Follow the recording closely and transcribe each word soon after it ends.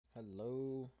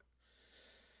Hello.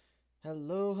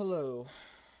 Hello, hello.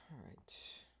 Alright.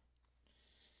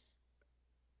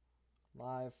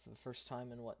 Live for the first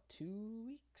time in what, 2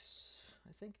 weeks?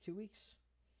 I think 2 weeks.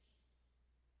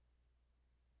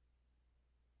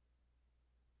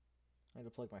 I had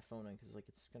to plug my phone in because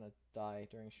it's gonna die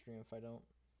during stream if I don't.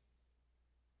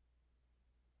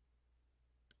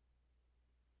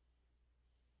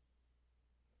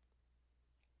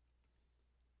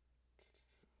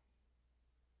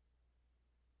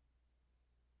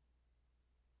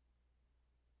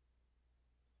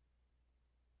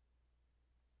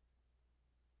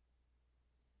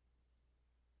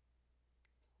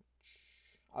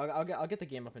 I'll get the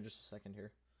game up in just a second here.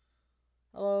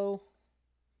 Hello.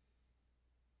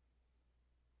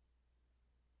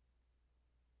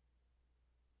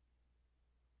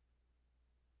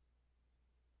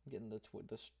 I'm getting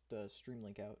the stream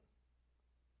link out.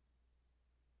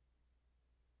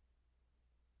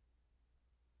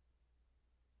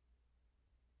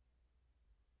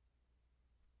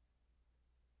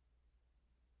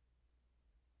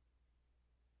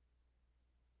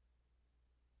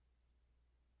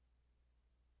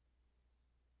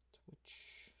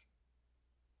 Twitch.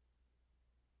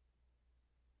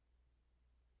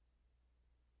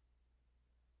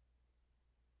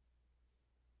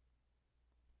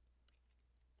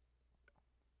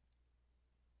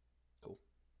 Cool.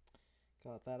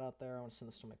 Got that out there. I want to send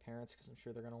this to my parents because I'm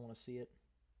sure they're gonna want to see it.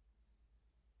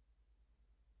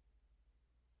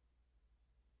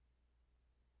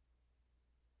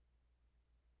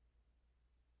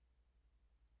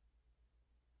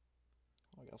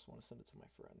 I also want to send it to my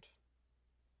friend.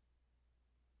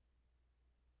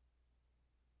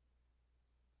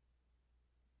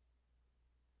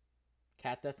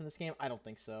 Cat death in this game? I don't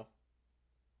think so.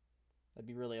 I'd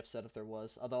be really upset if there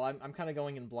was. Although I'm kind of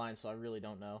going in blind, so I really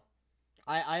don't know.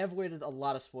 I avoided a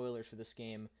lot of spoilers for this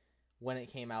game when it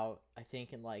came out, I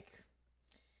think in like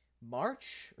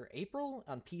March or April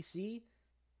on PC.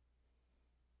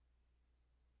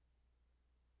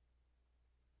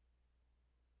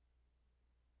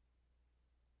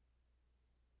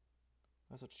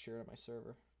 I was have to share it on my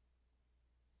server.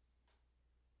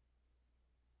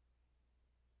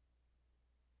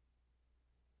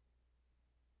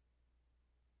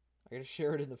 I gotta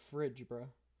share it in the fridge, bro.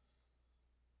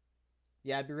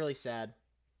 Yeah, I'd be really sad.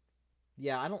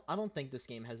 Yeah, I don't think this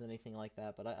game has anything like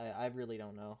that, but I really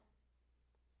don't know.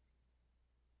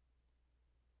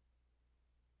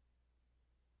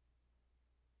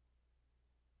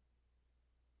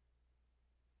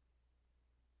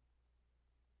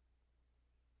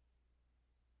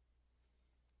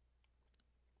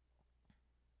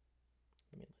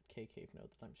 Let me let K Cave know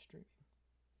that I'm streaming.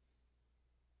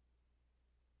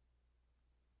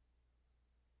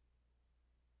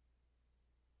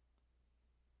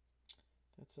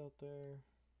 That's out there.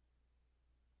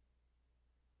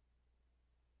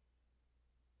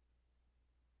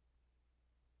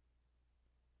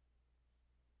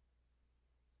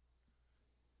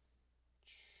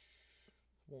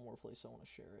 One more place I want to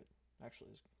share it. Actually,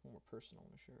 there's one more person I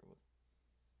want to share it with.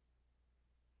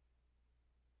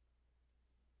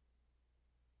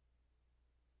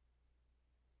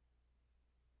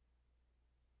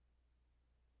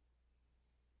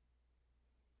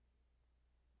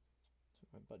 To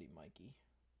my buddy Mikey.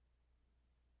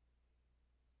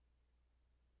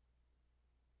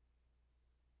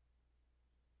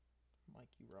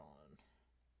 Mikey Ron.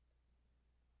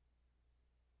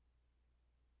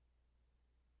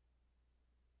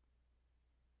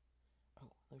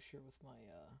 Oh, I'll share with my my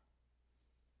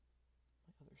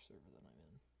other server that I'm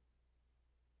in.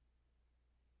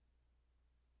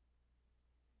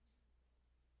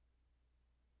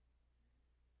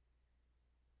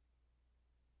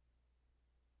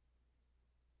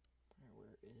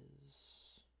 Alright, where is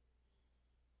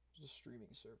the streaming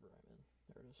server I'm in?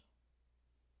 There it is.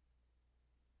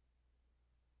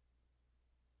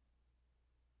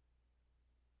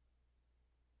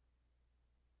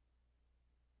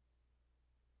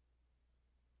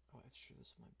 Oh, I have to share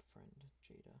this with my friend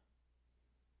Jada.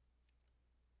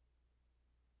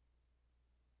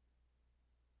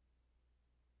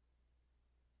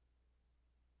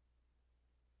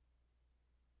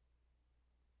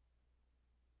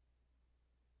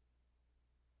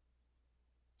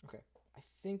 Okay, I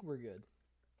think we're good.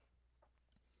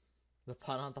 The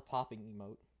pun on the popping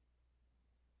emote.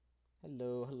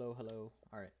 Hello, hello, hello.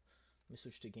 Alright, let me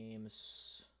switch to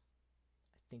games.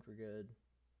 I think we're good.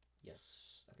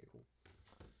 Yes. Okay, cool.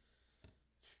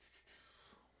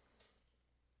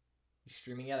 You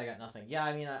streaming yet? I got nothing. Yeah,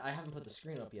 I mean, I haven't put the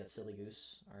screen up yet, silly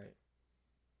goose. Alright.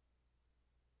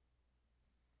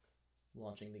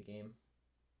 launching the game.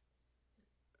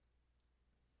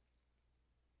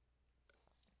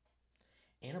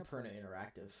 Annapurna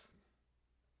Interactive.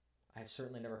 I've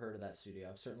certainly never heard of that studio.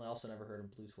 I've certainly also never heard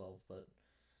of Blue 12, but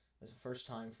it's a first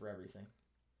time for everything.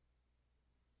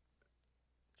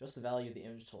 Just the value of the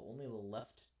image tool. Only the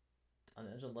left, on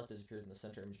the edge on the left disappears in the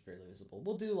center image is barely visible.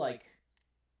 We'll do like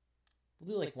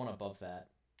one above that.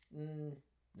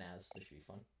 Nah, this should be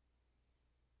fun.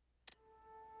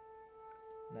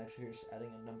 And actually, you're just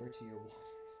adding a number to your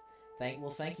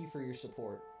waters. Thank you for your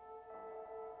support.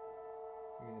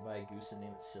 You're gonna buy a goose and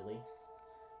name it Silly.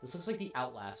 This looks like the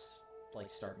Outlast, like,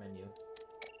 start menu.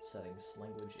 Settings.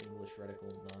 Language, English,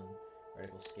 reticle, none.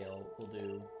 Reticle scale. We'll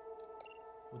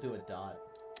do a dot.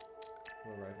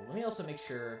 Reticle. Let me also make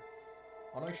sure,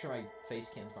 I want to make sure my face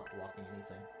cam's not blocking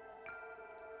anything.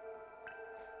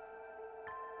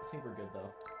 I think we're good,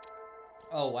 though.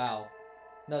 Oh, wow.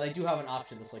 No, they do have an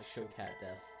option that's like show cat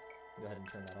death. Go ahead and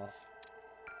turn that off.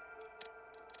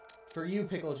 For you,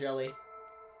 Pickle Jelly,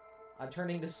 I'm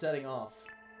turning this setting off.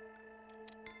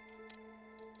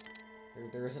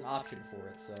 There is an option for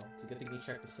it, so it's a good thing we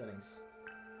check the settings.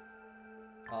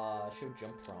 Show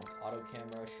jump prompt, auto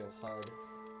camera, show HUD,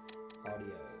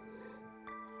 audio,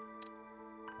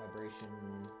 vibration,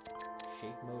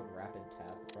 shape mode, rapid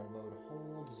tap, run mode,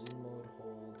 hold, zoom mode,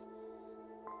 hold.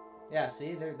 Yeah,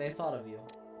 see, they thought of you.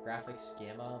 Graphics,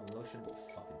 gamma, motion blur.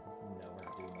 Fucking no, we're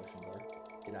not doing motion blur.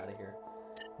 Get out of here.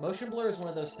 Motion blur is one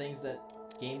of those things that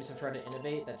games have tried to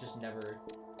innovate that just never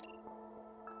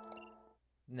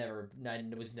I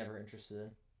was never interested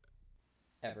in.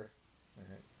 Ever.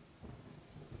 Alright.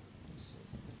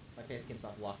 My face cam's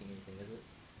not blocking anything, is it?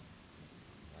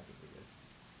 I think we're good.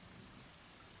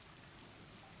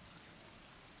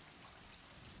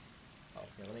 Oh,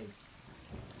 here, let me...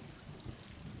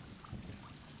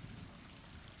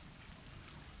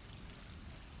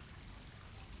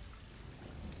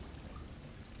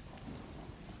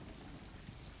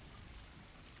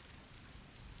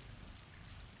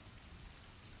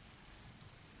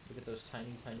 Look at those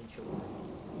tiny, tiny children.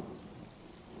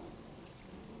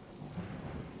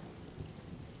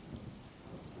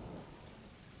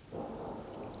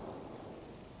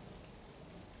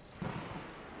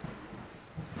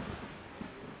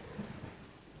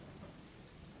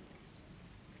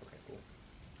 Okay, cool.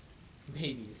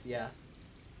 Babies, yeah.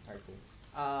 Alright, cool.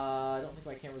 I don't think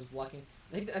my camera's blocking.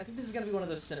 I think this is gonna be one of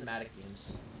those cinematic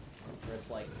games. Where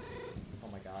it's like, oh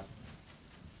my god.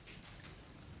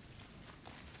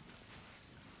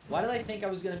 Why did I think I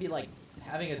was gonna be, like,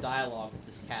 having a dialogue with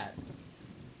this cat?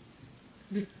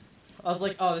 I was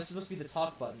like, oh, this is supposed to be the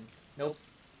talk button. Nope.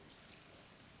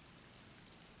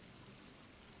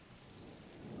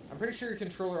 I'm pretty sure your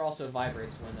controller also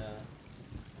vibrates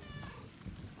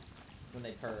when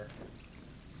they purr.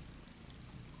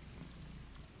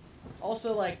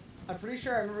 Also, like, I'm pretty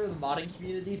sure I remember the modding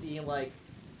community being like,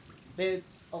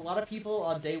 a lot of people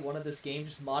on day one of this game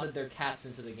just modded their cats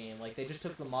into the game. Like, they just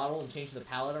took the model and changed the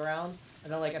palette around,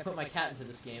 and they're like, I put my cat into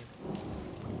this game.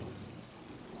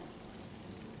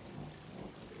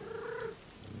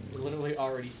 You're literally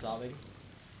already sobbing.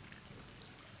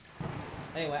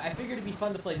 Anyway, I figured it'd be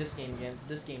fun to play this game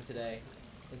today,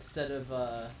 instead of,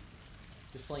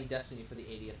 just playing Destiny for the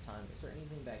 80th time. Is there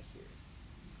anything back here?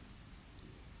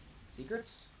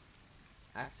 Secrets?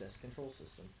 Access control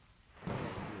system. I can do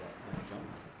that. Can I jump?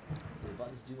 Do the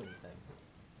buttons do anything?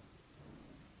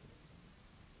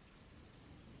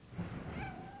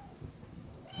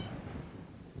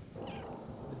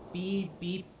 The B,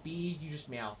 beep, B, you just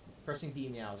meow. Pressing B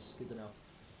meows. Good to know.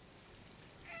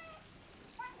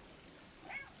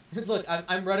 Look,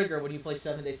 I'm Rudiger when you play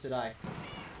 7 Days to Die.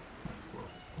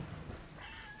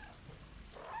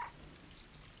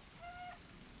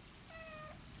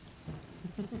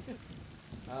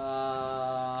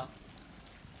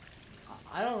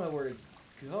 I don't know where to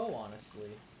go, honestly.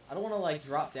 I don't want to, like,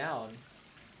 drop down.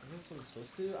 I think that's what I'm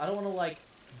supposed to do. I don't want to, like,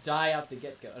 die out the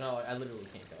get-go. No, I literally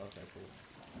can't go. Okay, cool.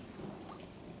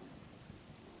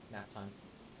 Nap time.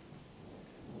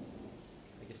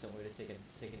 I guess don't wait to take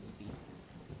an EP.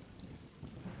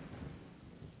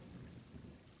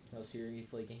 I was hearing you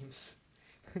play games.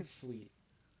 Sweet.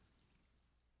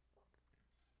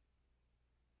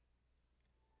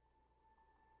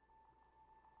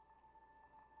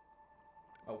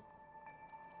 Oh.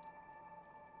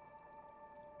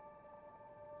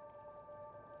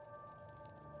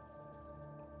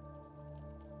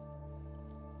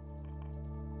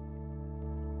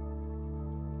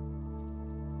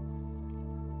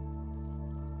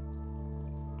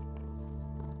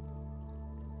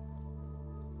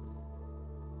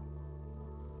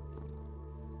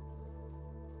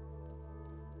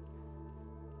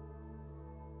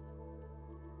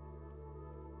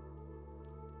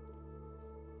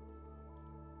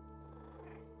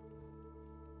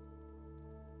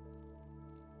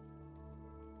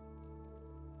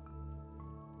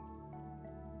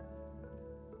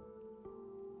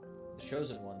 The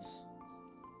chosen ones.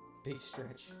 Big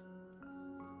stretch.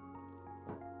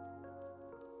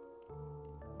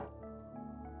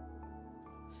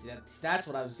 See, that's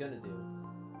what I was gonna do.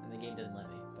 And the game didn't let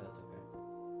me, but that's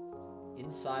okay.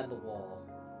 Inside the wall.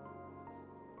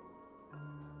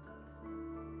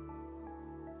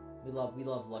 We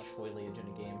love lush foliage in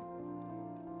a game.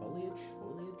 Foliage?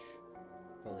 Foliage?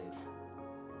 Foliage.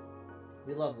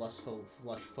 We love lush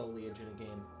foliage in a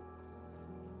game.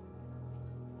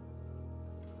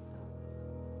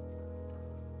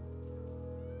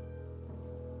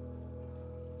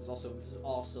 This is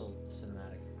also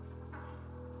cinematic.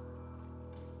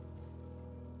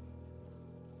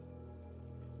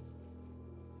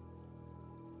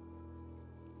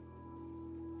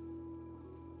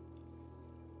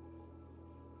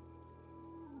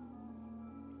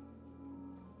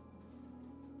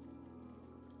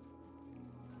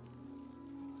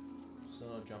 So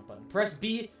no jump button. Press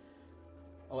B.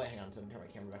 Oh wait, hang on. Turn my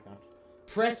camera back on.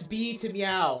 Press B to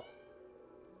meow.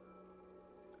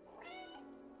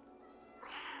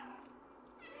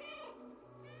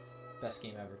 Best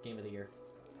game ever. Game of the year.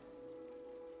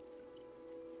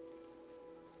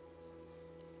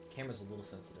 Camera's a little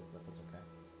sensitive, but that's okay.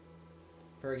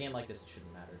 For a game like this, it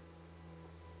shouldn't matter.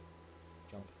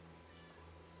 Jump.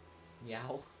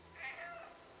 Meow.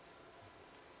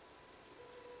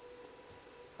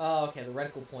 Oh, okay. The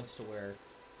reticle points to where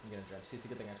I'm gonna jump. See, it's a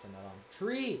good thing I turned that on.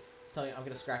 Tree! Tell me I'm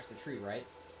gonna scratch the tree, right?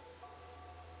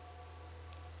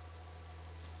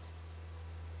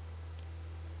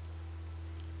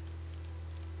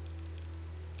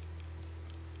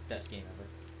 Best game ever.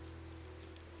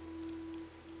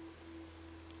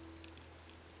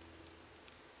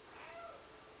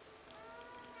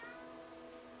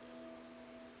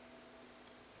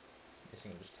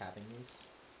 Guessing I'm just tapping these.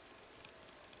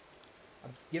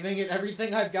 I'm giving it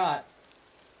everything I've got.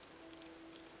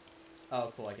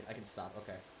 Oh, cool. I can stop.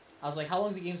 Okay. I was like, how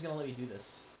long is the game's gonna let me do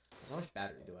this? How much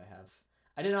battery do I have?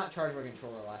 I did not charge my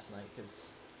controller last night because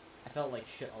I felt like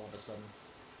shit all of a sudden.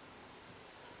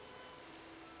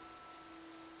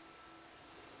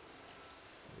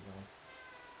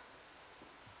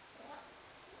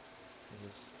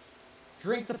 This?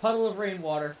 Drink the puddle of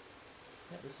rainwater.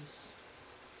 Yeah, this is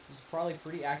probably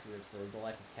pretty accurate for the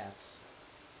life of cats.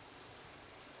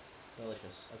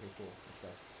 Delicious. Okay, cool. Let's go.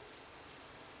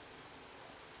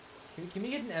 Can we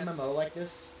get an MMO like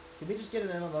this? Can we just get an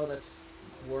MMO that's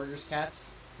Warriors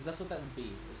Cats? Because that's what that would be.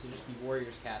 This would just be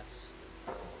Warriors Cats.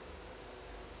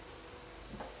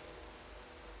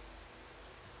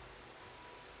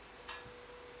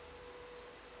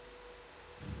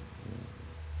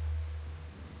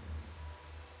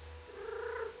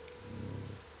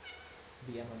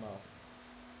 The MMO.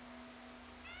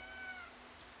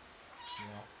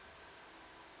 No.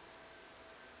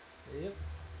 Yep.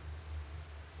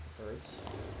 Birds.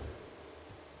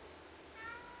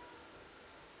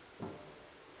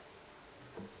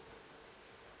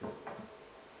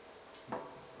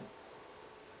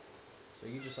 So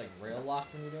you just like rail lock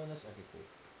when you're doing this? Okay,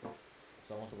 cool.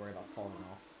 So I don't have to worry about falling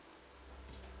off.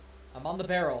 I'm on the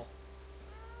barrel.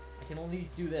 I can only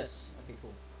do this. Okay,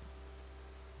 cool.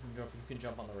 You can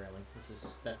jump on the railing. This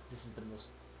is the most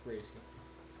greatest game.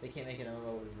 They can't make an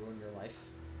MMO to ruin your life.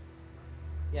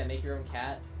 Yeah, make your own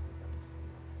cat.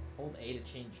 Hold A to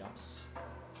chain jumps.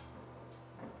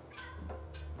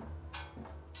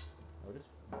 Loaded.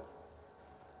 All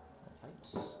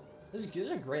types. This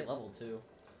is a great level too.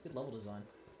 Good level design.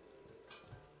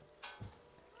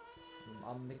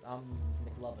 I'm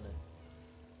McLovin' it.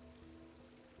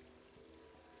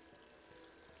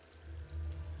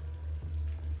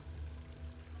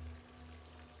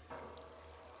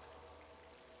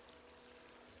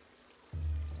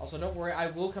 Also, don't worry,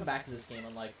 I will come back to this game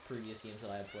unlike previous games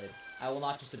that I have played. I will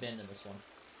not just abandon this one.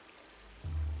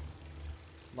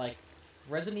 Like,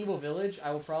 Resident Evil Village,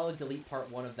 I will probably delete part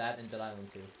 1 of that and Dead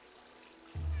Island 2.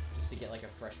 Just to get, like, a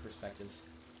fresh perspective.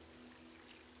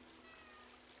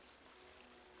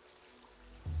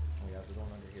 Oh yeah, we're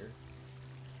going under here.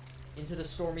 Into the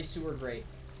stormy sewer grate.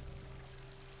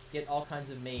 Get all kinds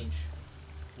of mange.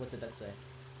 What did that say?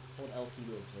 Hold LT to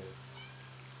observe.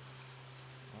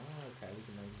 Oh, okay, we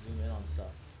can like zoom in on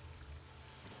stuff.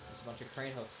 There's a bunch of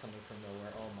crane hooks coming from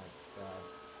nowhere. Oh my god.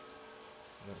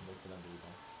 I'm gonna wait for them to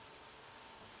evolve.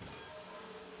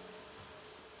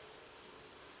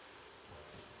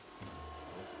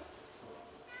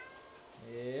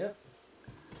 Yep.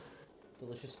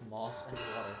 Delicious moss and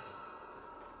water.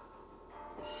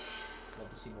 Love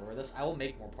to see more of this. I will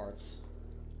make more parts.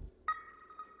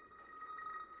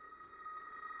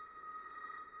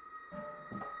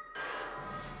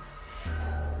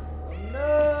 Oh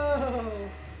no!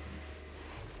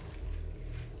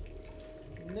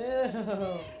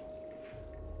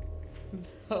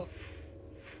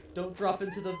 Don't drop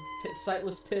into the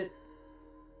sightless pit.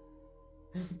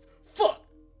 Fuck!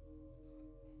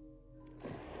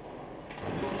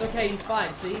 It's okay, he's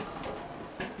fine, see?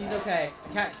 He's okay.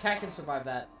 Cat can survive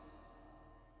that.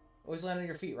 Always land on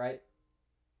your feet, right?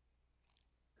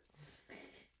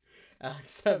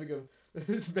 Alex having a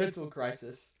mental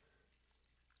crisis.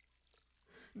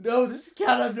 No, this is a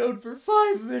cat I've known for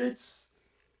 5 minutes!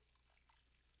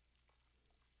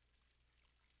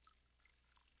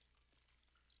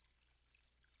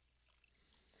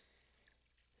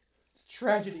 It's a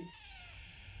tragedy.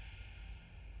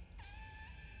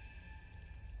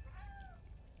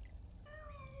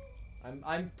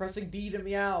 I'm pressing B to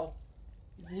meow.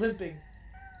 He's limping.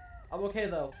 I'm okay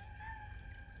though.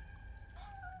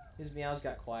 His meows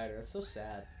got quieter. That's so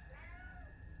sad.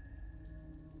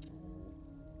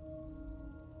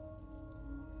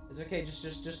 It's okay.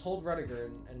 Just hold Rudiger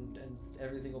and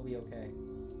everything will be okay.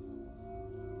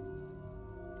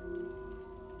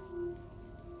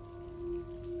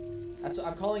 That's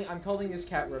I'm calling this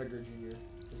cat Rudiger Jr.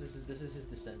 This is his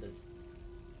descendant.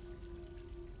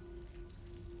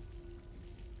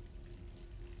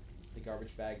 The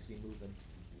garbage bags be moving.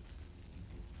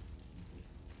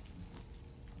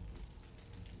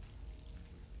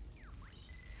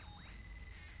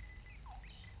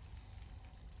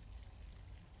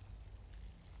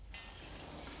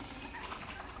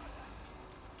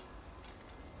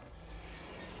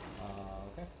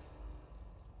 Okay.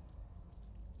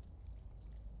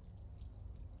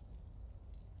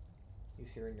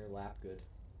 He's here in your lap, good.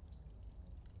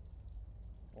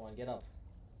 Go on, get up.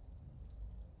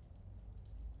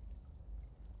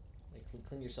 Like,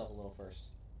 clean yourself a little first.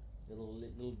 You're a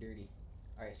little dirty.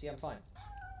 Alright, see, I'm fine.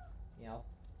 Meow.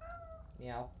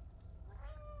 Meow.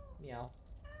 Meow.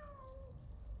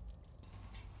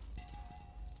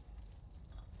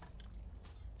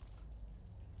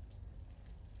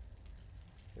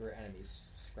 There were enemies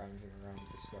scrounging around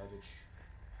with this garbage.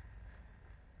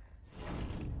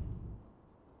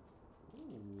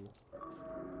 Ooh.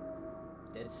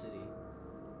 Dead City.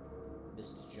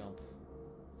 Missed jump.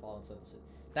 Fall inside the city.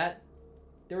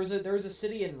 There was a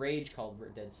city in Rage called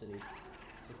Dead City.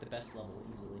 It's like the best level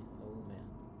easily. Oh man.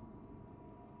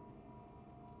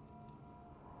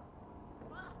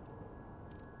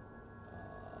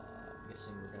 I'm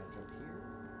guessing we're gonna jump here.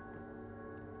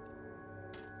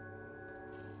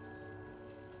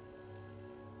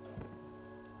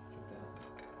 Jump down.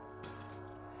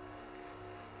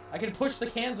 I can push the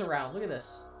cans around. Look at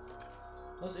this.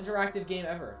 Most interactive game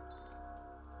ever.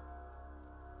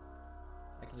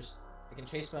 I can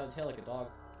chase my own tail like a dog.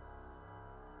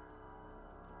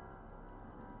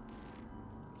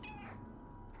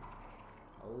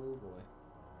 Oh boy.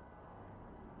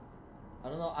 I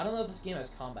don't know if this game has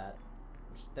combat.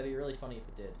 That'd be really funny if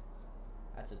it did.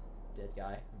 That's a dead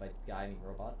guy. By guy I mean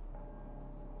robot.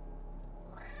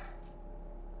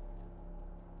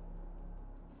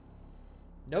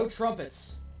 No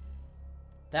trumpets.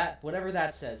 Whatever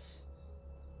that says.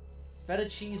 Feta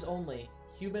cheese only.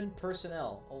 Human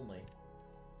personnel only.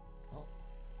 Oh.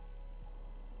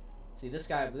 See, this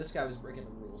guy was breaking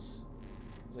the rules.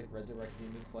 It was like Red Dead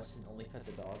Redemption new quest and only pet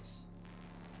the dogs.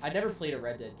 I never played a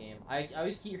Red Dead game. I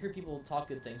always hear people talk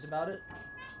good things about it,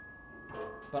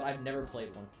 but I've never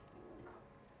played one.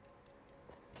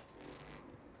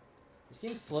 This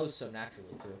game flows so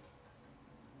naturally too.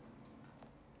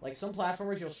 Like some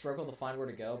platformers, you'll struggle to find where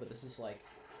to go, but this is like,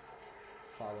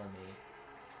 follow me.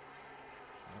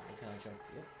 Oh, can I jump?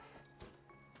 Yep.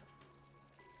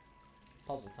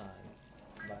 Puzzle time.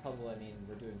 By puzzle, I mean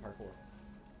we're doing parkour.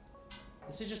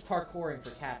 This is just parkouring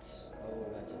for cats. Oh,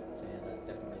 that's a fan I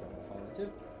definitely don't want to fall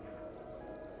into.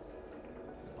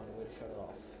 Find a way to shut it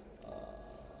off.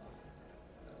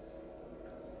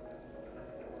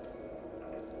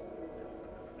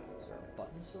 Is there a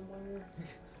button somewhere?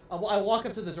 I walk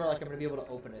up to the door like I'm going to be able to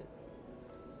open it.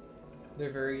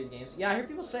 They're very good games. Yeah, I hear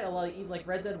people say a lot, like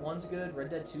Red Dead 1's good, Red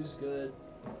Dead 2's good.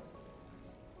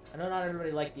 I know not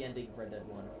everybody liked the ending of Red Dead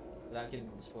 1, without getting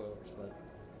into spoilers, but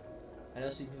I know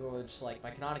some people are just like, my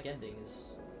canonic ending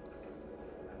is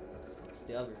it's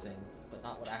the other thing, but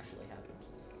not what actually happened.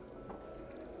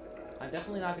 I'm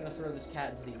definitely not going to throw this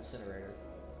cat into the incinerator,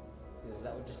 because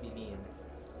that would just be mean.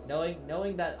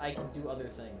 Knowing that I can do other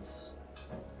things.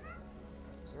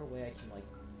 Is there a way I can,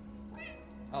 like...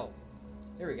 Oh.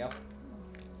 There we go.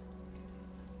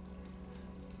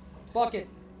 Bucket!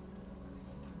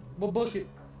 My bucket!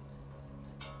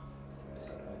 Let's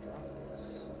see if I drop this.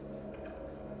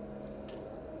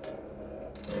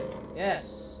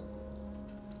 Yes!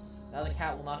 Now the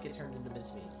cat will not get turned into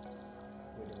mincemeat.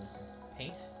 What are we doing?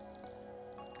 Paint?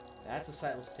 That's a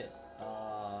sightless pit.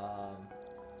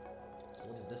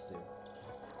 What does this do?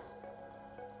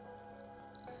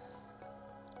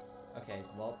 Okay,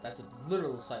 well, that's a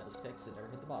literal sightless pick, because it never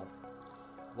hit the bottom.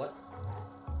 What?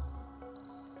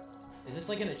 Is this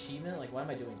like an achievement? Like, why am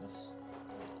I doing this?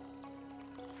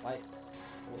 Why?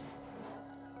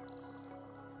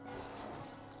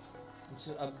 It's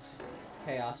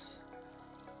chaos.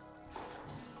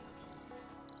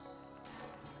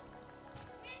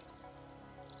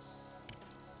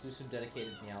 Let's do some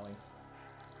dedicated meowing.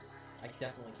 I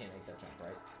definitely can't make that jump,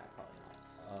 right? Probably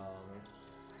not.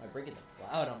 Am I breaking the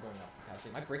glass? Oh, no, I'm going up. I was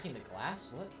like, am I breaking the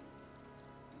glass? What?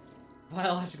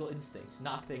 Biological instincts.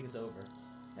 Knock things over.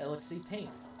 Hey, look, see? Paint.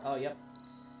 Oh, yep.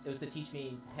 It was to teach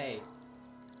me, hey.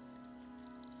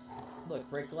 Look,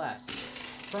 break glass.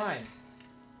 Crime.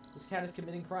 This cat is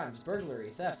committing crimes.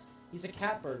 Burglary. Theft. He's a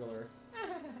cat burglar.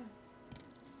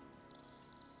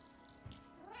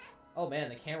 Oh, man,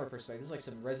 the camera perspective. This is like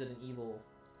some Resident Evil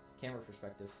camera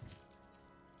perspective.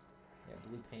 Yeah,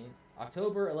 blue paint.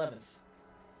 October 11th.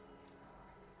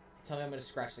 Tell me I'm gonna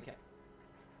scratch the cat.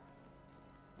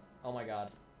 Oh my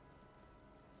god.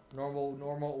 Normal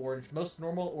orange. Most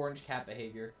normal orange cat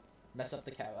behavior. Mess up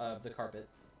the the carpet.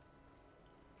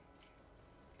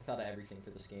 I thought of everything for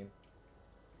this game.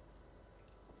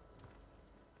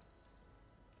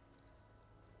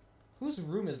 Whose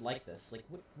room is like this? Like,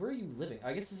 where are you living?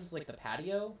 I guess this is like the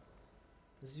patio.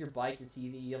 This is your bike, your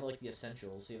TV. You have like the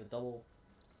essentials. You have a double.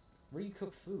 Where do you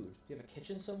cook food? Do you have a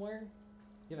kitchen somewhere?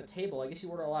 You have a table. I guess you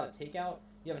order a lot of takeout.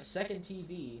 You have a second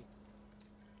TV.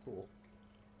 Cool.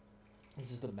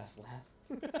 This is the meth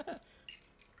lab.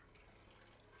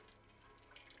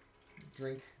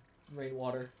 Drink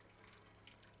rainwater.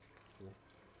 Cool.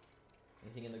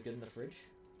 Anything good in the fridge?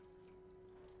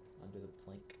 Under the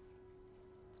plank.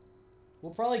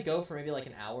 We'll probably go for maybe like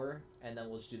an hour, and then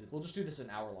we'll just do this in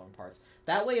hour-long parts.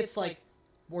 That way, it's like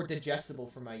more digestible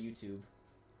for my YouTube.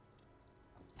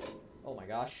 Oh my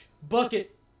gosh,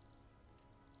 bucket!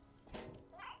 This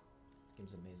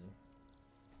game's amazing.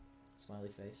 Smiley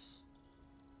face.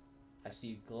 I see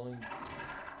you glowing.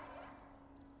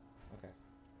 Okay. I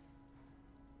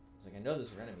was like, I know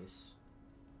those are enemies.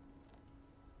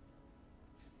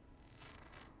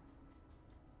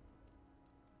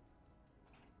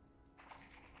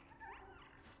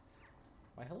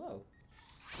 Why, hello.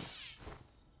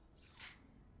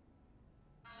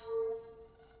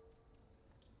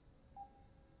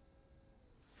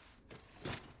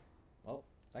 Oh,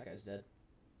 that guy's dead.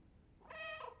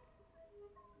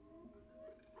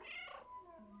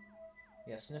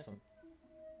 Yeah, sniff him.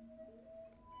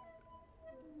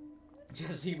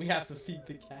 Jesse, we have to feed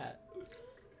the cat.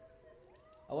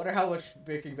 I wonder how much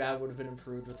Breaking Bad would have been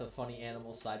improved with a funny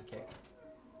animal sidekick.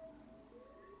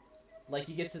 Like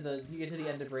you get to the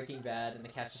end of Breaking Bad and the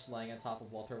cat's just lying on top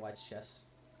of Walter White's chest.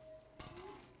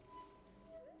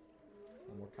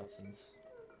 No more cutscenes.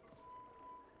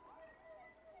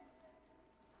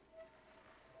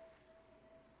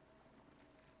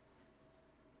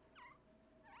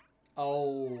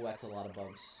 Oh, that's a lot of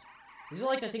bugs. These are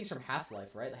like the things from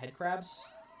Half-Life, right? The head crabs?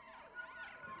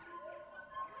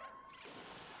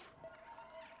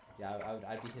 Yeah,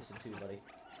 I'd be hissing too, buddy.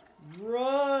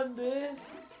 Run, dude!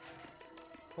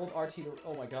 Hold RT to...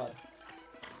 Oh my god.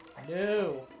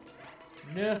 No!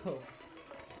 No!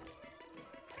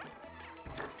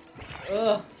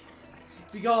 Ugh!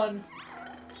 Be gone!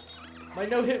 My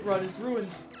no-hit run is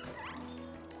ruined!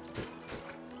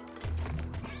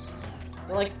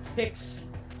 They're like ticks.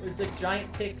 There's like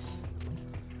giant ticks.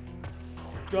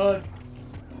 God.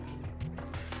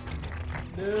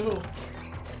 No!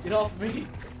 Get off me!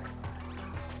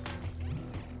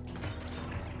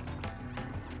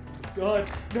 God,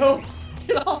 no!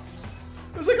 Get off!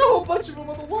 There's like a whole bunch of them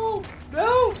on the wall!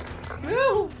 No!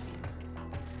 No!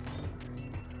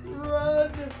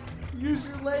 Run! Use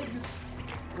your legs!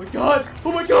 Oh my god!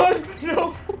 Oh my god!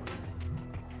 No!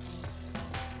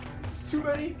 This is too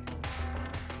many!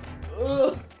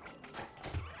 Ugh!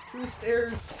 To the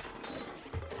stairs!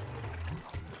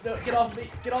 No, get off of me!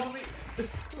 Get off of me!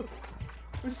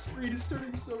 The screen is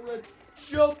turning so red.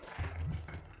 Jump!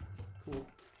 Cool.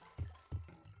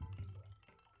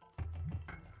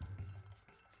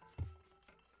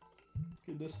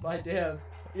 Goodness, my damn.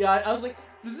 Yeah, I was like,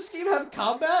 does this game have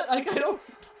combat? Like, I don't...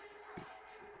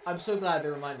 I'm so glad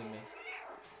they're reminding me.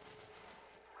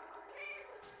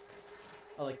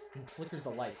 Oh, like, flickers the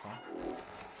lights, huh?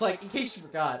 It's like, in case you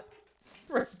forgot,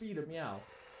 press B to meow.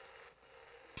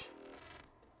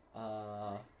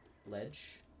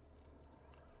 Ledge.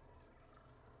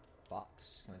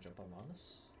 Box. Can I jump on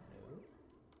this? No.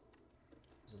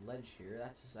 There's a ledge here.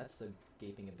 That's the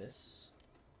gaping abyss.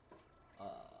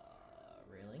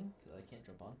 Railing that I can't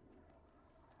jump on.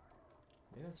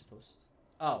 Maybe I'm supposed to.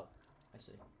 Oh, I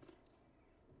see.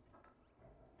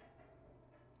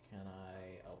 Can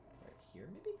I... Oh, right here,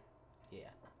 maybe?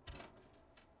 Yeah.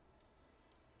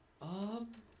 I'm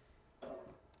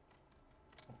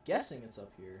guessing it's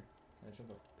up here. Can I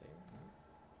jump up there?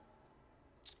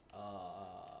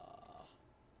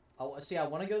 Oh, see, I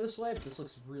want to go this way, but this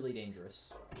looks really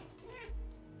dangerous.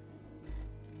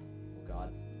 Oh,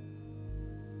 God.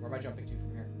 Where am I jumping to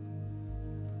from here?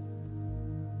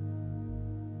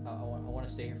 I want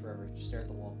to stay here forever. Just stare at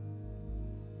the wall.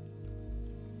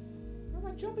 Where am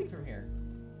I jumping from here?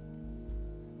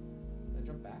 Can I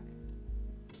jump back?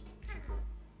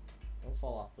 Don't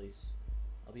fall off, please.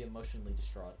 I'll be emotionally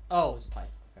distraught. Oh, it's a pipe.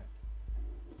 Okay.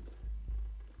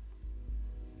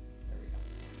 There we go.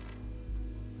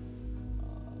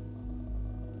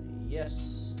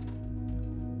 Yes.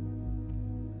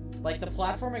 Like, the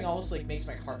platforming almost, like, makes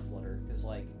my heart flutter. Because,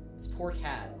 like, this poor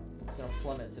cat is gonna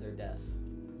plummet to their death.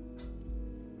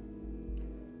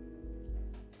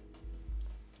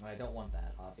 And I don't want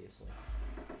that, obviously.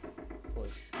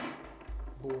 Push.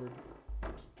 Board.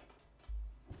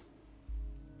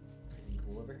 Anything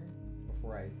cool over here?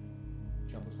 Before I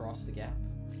jump across the gap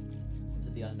into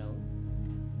the unknown.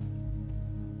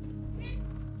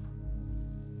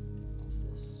 Off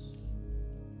this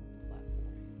platform.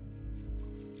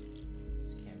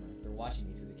 This camera. They're watching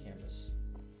me through the cameras.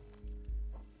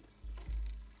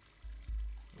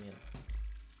 Yeah.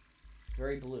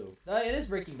 Very blue. It is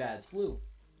Breaking Bad. It's blue.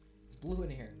 It's blue in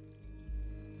here.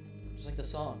 Just like the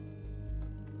song.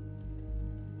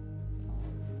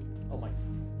 Oh my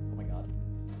God.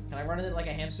 Can I run it like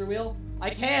a hamster wheel? I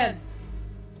can!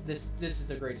 This is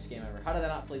the greatest game ever. How did I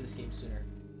not play this game sooner?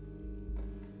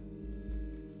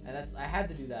 And I had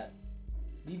to do that.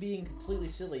 Me being completely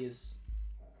silly is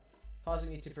causing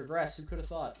me to progress. Who could have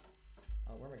thought?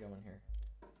 Oh, where am I going here?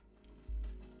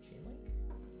 Chain link?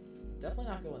 Definitely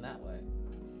not going that way.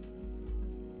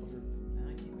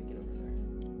 I can't make it over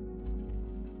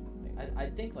there.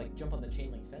 I'd think, like, jump on the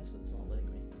chain link fence, but it's not letting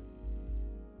me.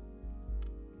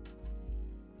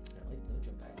 No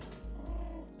jump back.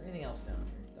 Is there anything else down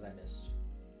here that I missed?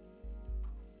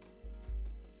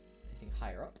 Anything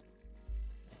higher up?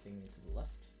 Anything to the left?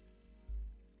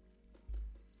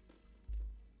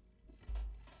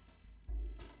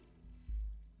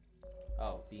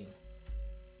 Oh, beam.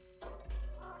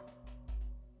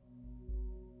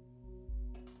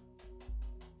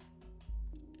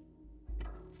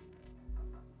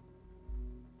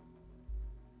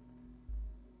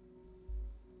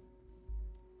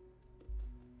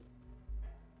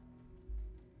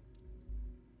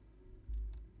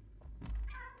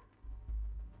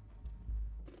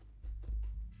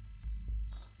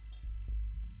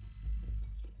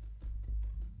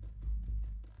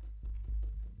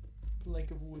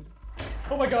 Plank of wood.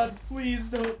 Oh my God,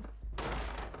 please don't.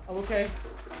 I'm okay.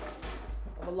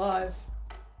 I'm alive.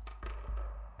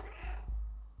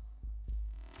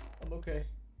 I'm okay.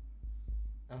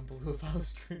 I'm blue. If I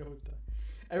was green, I would die.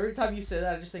 Every time you say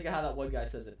that, I just think of how that one guy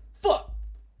says it. Fuck!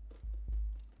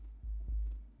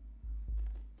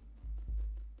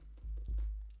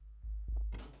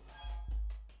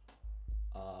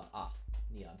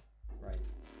 Neon. Right.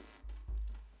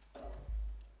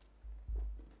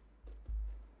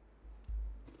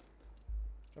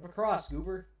 Jump across,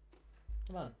 goober.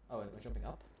 Come on. Oh, am I jumping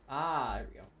up? Ah, there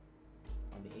we go.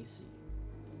 On the AC.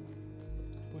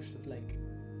 Push the plank.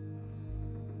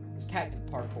 This cat can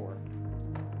parkour.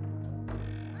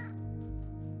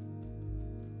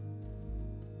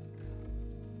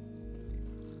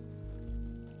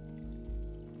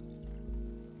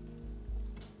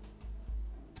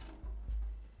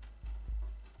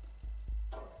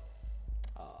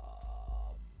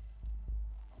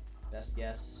 Best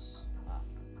guess.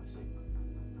 Let's see.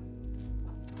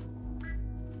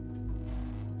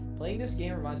 Playing this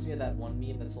game reminds me of that one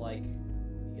meme that's like,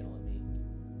 you gonna let me?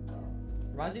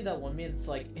 Reminds me of that one meme that's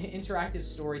like interactive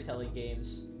storytelling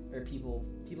games, or people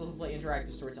who play interactive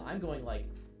storytelling. I'm going like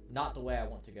not the way I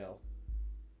want to go.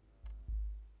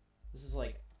 This is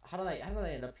like, how did I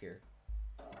end up here?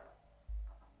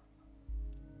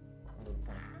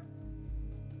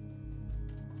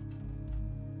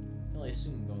 I only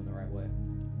assume I'm going the right way.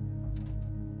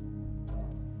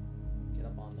 Get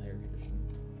up on the air conditioner.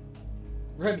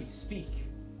 Remy, speak!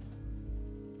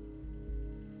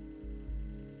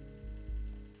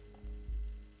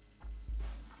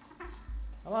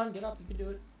 Come on, get up, you can do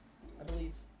it. I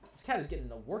believe. This cat is getting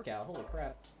a workout, holy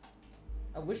crap.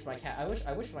 I wish my cat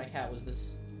my cat was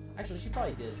this. Actually, she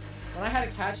probably did. When I had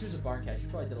a cat, she was a barn cat. She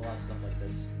probably did a lot of stuff like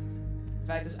this. In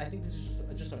fact, I think this is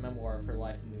just a memoir of her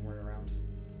life when we weren't around.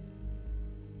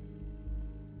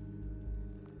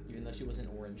 even though she wasn't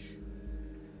orange.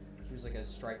 She was like a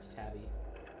striped tabby.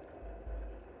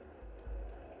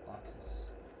 Boxes.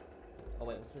 Oh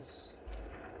wait, what's this?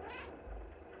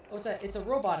 Oh, it's a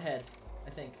robot head,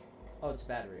 I think. Oh, it's a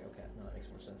battery. Okay, no, that makes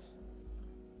more sense.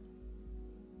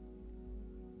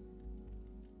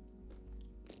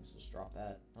 Let's just drop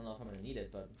that. I don't know if I'm gonna need it,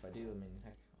 but if I do, I mean,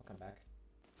 heck, I'll come back.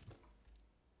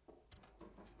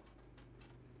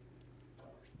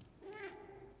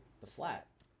 The flat.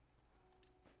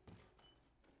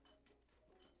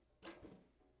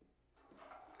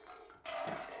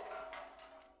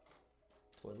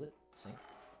 Toilet, sink.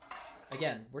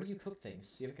 Again, where do you cook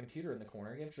things? You have a computer in the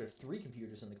corner. You have 3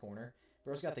 computers in the corner.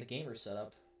 Bro's got the gamer set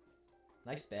up.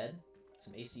 Nice bed.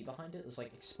 Some AC behind it. It's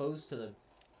like exposed to the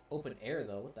open air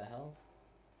though. What the hell?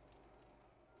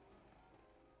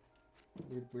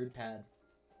 Weird pad.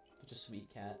 Such a sweet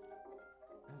cat.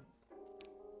 Oh.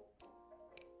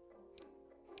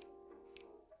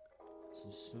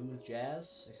 Some smooth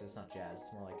jazz. Actually, it's not jazz.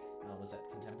 It's more like, I don't know, is that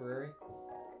contemporary?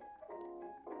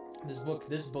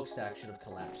 This book stack should have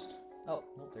collapsed. Oh,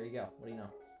 well, there you go. What do you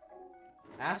know?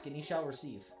 Ask and ye shall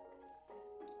receive.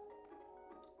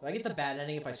 Do I get the bad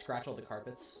ending if I scratch all the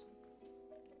carpets?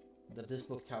 That this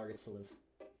book tower gets to live.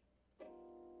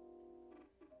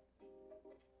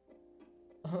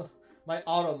 My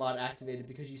auto mod activated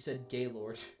because you said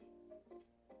Gaylord.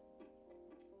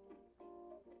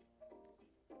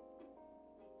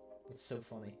 That's so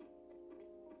funny.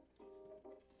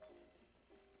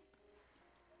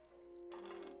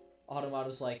 Automod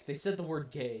was like, they said the word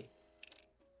gay.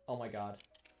 Oh my god.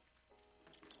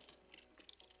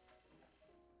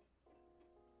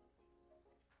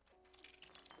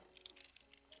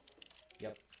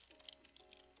 Yep.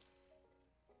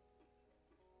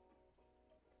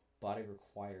 Body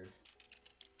required.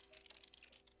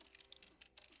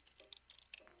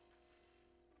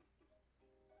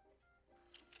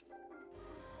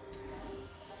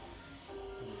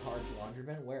 Large laundry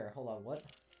bin? Where? Hold on, what?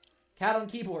 Cat on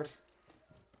keyboard!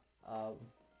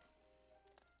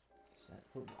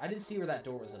 I didn't see where that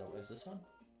door was at all. Is this one?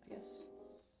 I guess.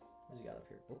 What's he got up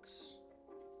here? Books?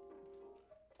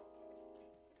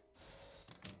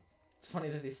 It's funny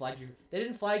that they flagged you. They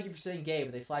didn't flag you for saying gay,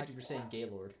 but they flagged you for saying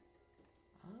Gaylord.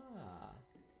 Ah.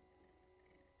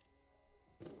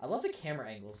 I love the camera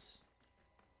angles.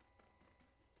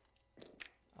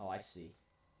 Oh, I see.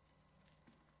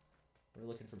 We're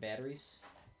looking for batteries.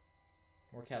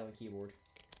 More cat on the keyboard.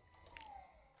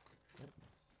 Yep.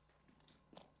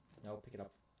 No, pick it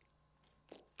up.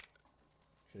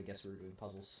 Should have guessed we were doing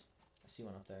puzzles. I see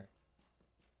one up there.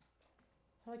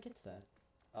 How do I get to that?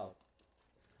 Oh.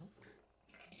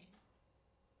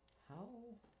 How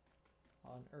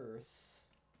on earth?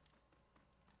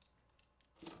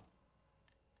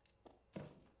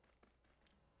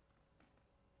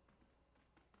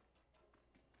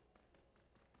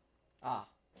 Ah.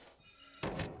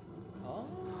 Oh.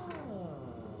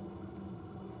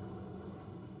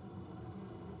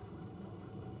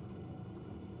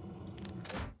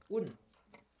 Wooden.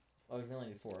 Oh, we only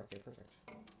need 4. Okay, perfect.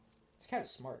 It's kind of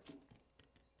smart.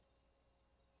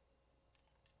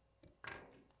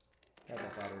 Grab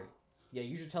that battery. Yeah,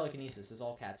 use your telekinesis, as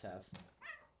all cats have.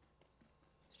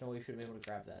 There's no way you should have been able to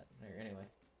grab that. There, anyway.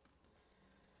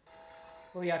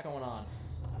 What we got going on?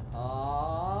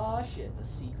 Ah, shit. The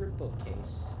secret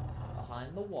bookcase.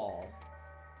 Behind the wall.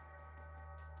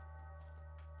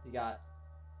 We got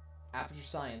Aperture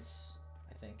Science,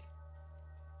 I think.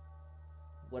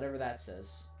 Whatever that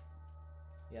says.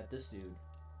 We got this dude.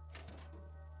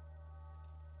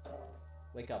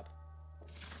 Wake up.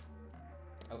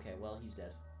 Okay, well, he's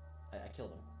dead. I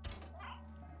killed him.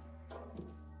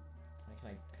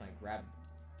 Can I grab...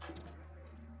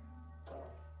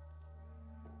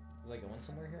 Was I going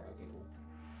somewhere here? Okay, cool.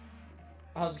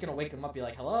 I was gonna wake him up, be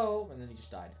like, hello, and then he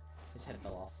just died. His head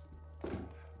fell off.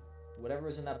 Whatever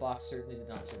was in that box certainly did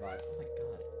not survive. Oh my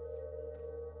god.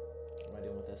 What am I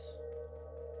doing with this?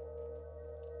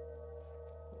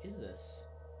 What is this?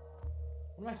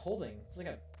 What am I holding? It's like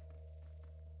a...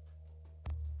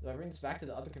 Do I bring this back to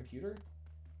the other computer?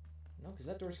 No, because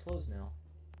that door's closed now.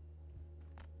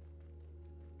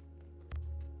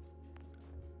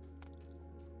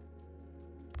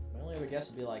 My only other guess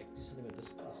would be like, do something with this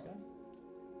guy?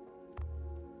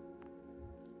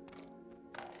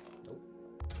 Nope.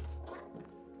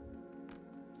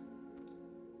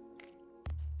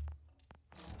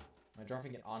 Am I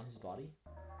dropping it on his body?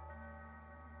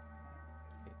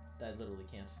 I literally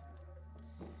can't.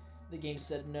 The game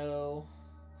said no.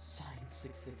 Science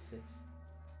 666.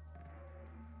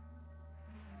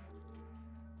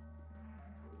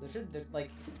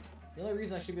 Like, the only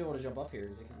reason I should be able to jump up here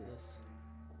is because of this.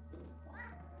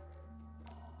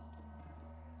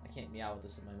 can't meow with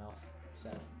this in my mouth.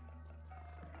 Sad.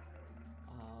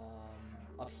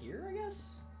 Up here, I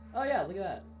guess? Oh yeah, look at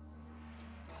that.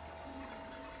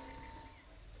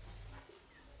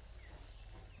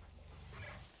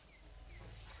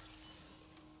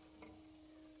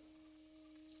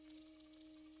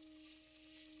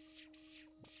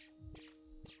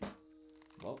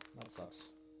 Well, that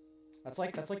sucks. That's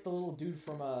like the little dude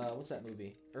from what's that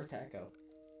movie? Earth to Echo.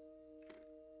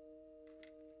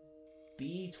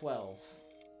 B12.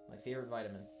 My favorite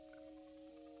vitamin.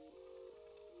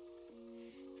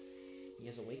 He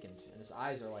has awakened, and his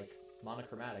eyes are like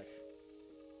monochromatic.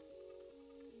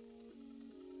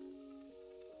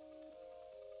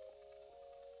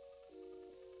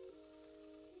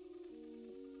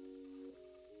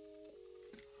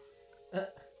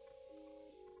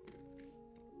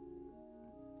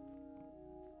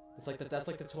 It's like that's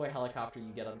like the toy helicopter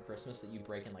you get on Christmas that you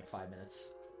break in like 5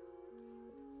 minutes.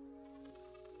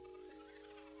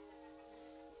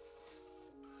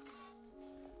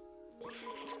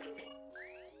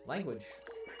 Language.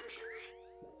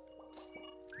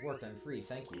 Worked, I'm free,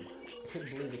 thank you. I couldn't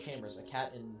believe the cameras. A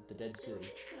cat in the dead city.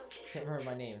 Can't remember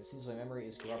my name. It seems my memory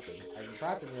is corrupted. I've been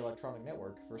trapped in the electronic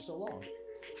network for so long.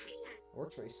 I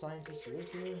worked for a scientist who lived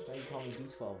here. Now you call me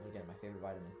B12 again, my favorite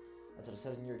vitamin. That's what it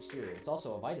says in your exterior. It's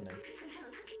also a vitamin.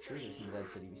 Strangers in the dead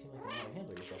city. You seem like you know how to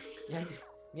handle yourself. Yeah,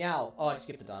 meow. Oh, I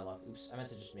skipped the dialogue. Oops, I meant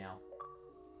to just meow.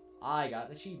 I got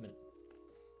an achievement.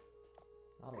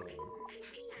 Not a win.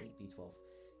 Meet B12.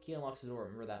 Key unlocks the door.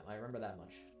 Remember that. I remember that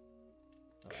much.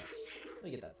 Oh, that's... Let me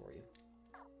get that for you.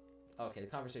 Okay, the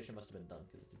conversation must have been done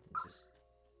because it didn't just...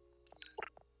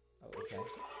 Oh, okay.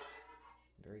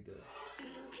 Very good.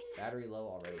 Battery low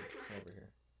already. Come over here.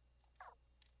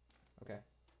 Okay.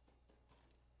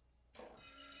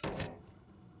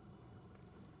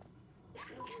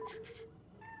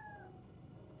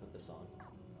 Put this on.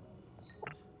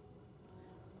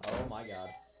 Oh my god.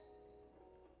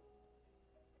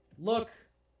 Look!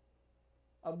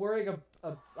 I'm wearing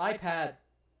a iPad.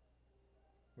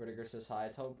 Rudiger says hi. I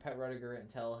told Pet Rudiger and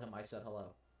tell him I said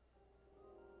hello.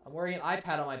 I'm wearing an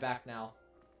iPad on my back now.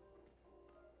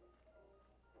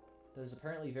 That is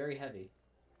apparently very heavy.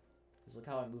 Because look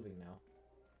how I'm moving now.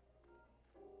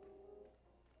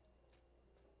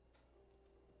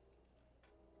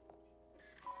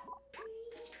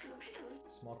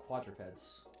 Small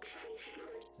quadrupeds.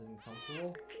 Is it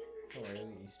uncomfortable? Don't worry, I'll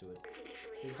get used to it.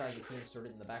 Digitize the key and insert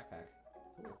it in the backpack.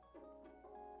 Cool.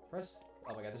 Press...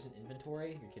 Oh my god, there's an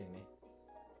inventory? You're kidding me.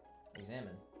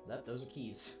 Examine. Those are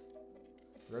keys.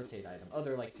 Rotate item. Oh,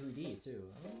 they're like 3D,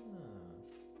 too. Ah.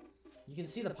 You can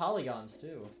see the polygons,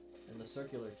 too. In the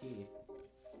circular key.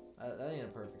 That ain't a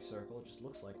perfect circle. It just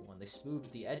looks like one. They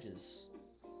smoothed the edges.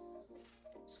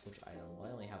 Switch item. Well,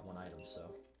 I only have one item,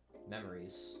 so...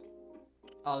 Memories.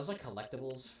 Oh, there's like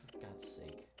collectibles. For God's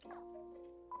sake.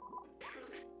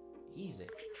 Easy.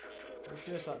 If you're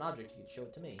curious about an object, you can show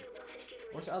it to me.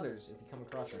 Or to others if you come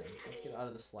across any. Let's get out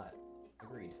of this flat.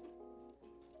 Agreed.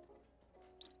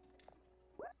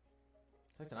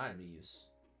 Select an item to use.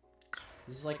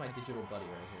 This is like my digital buddy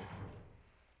right here.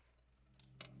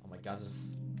 Oh my god,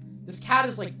 this cat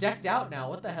is like decked out now.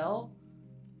 What the hell?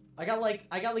 I got like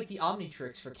the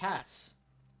Omnitrix for cats.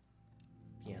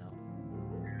 Piano.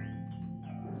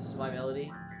 This is my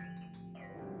melody.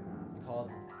 I call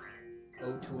it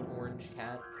Ode to an Orange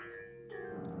Cat.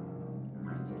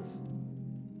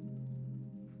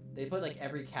 They put like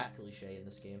every cat cliche in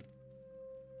this game.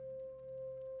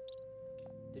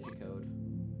 Digicode.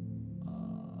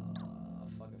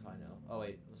 Fuck if I know. Oh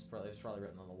wait, it was probably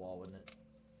written on the wall, wouldn't it?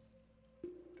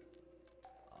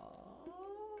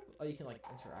 Oh, you can like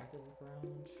interactive look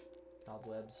around.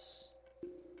 Cobwebs.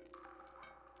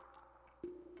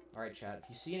 Alright, chat. If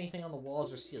you see anything on the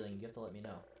walls or ceiling, you have to let me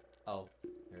know. Oh,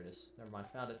 there it is. Never mind,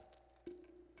 found it.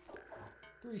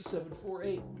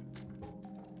 3748.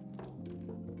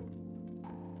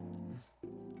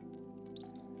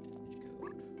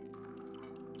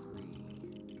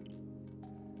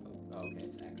 Okay,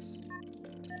 it's X.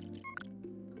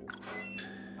 Cool.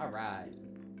 Alright.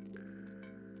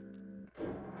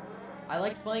 I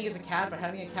liked playing as a cat, but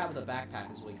having a cat with a backpack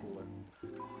is way cooler.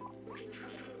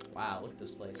 Wow, look at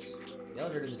this place. The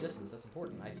elevator in the distance, that's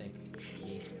important, I think.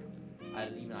 I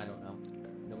don't know.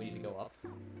 No, we need to go up.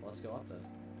 Well, let's go up then.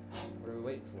 What are we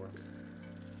waiting for?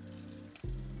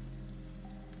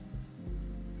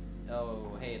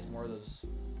 Oh, hey, it's more of those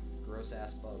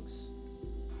gross-ass bugs.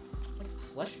 Like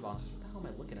flesh monsters. What the hell am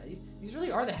I looking at? These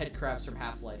really are the head crabs from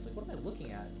Half-Life. Like, what am I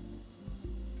looking at?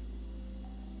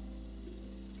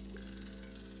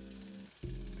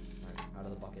 Alright, out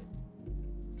of the bucket.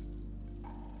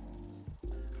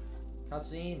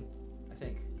 Cutscene, I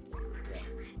think. Yeah.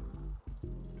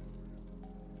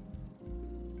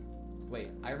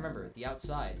 Wait, I remember the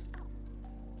outside.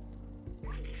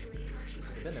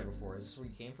 I've been there before. Is this where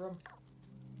you came from?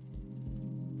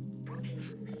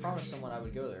 I promised someone I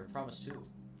would go there. I promised who?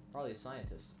 Probably a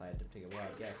scientist, if I had to take a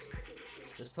wild guess.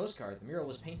 This postcard, the mural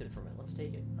was painted from it. Let's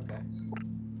take it. Okay.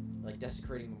 Like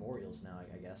desecrating memorials now,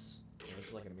 I guess. Yeah, this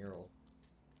is like a mural.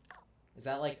 Is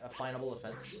that like a finable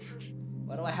offense?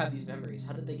 Why do I have these memories?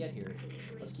 How did they get here?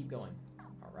 Let's keep going.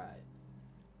 Alright.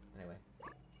 Anyway.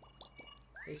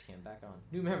 Face cam back on.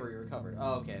 New memory recovered.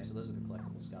 Oh, okay, so those are the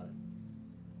collectibles. Got it.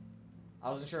 I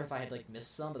wasn't sure if I had like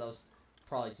missed some, but that was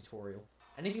probably tutorial.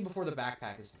 Anything before the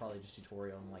backpack is probably just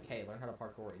tutorial. I'm like, hey, learn how to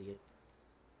parkour, idiot.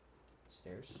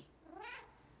 Stairs.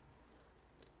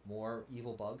 More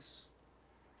evil bugs.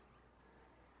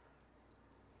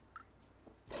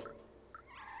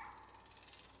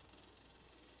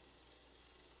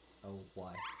 Oh,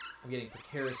 why? I'm getting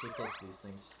precariously close to these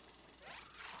things.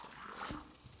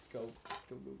 Go,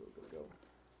 go, go, go, go, go.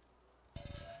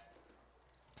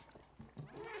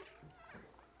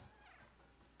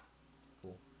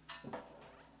 Cool. Jump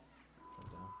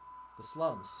down. The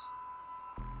slums.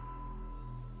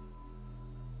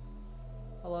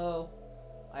 Hello.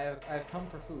 I have come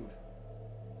for food.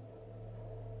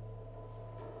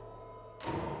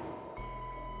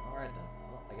 Alright then.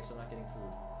 Well, I guess I'm not getting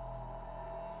food.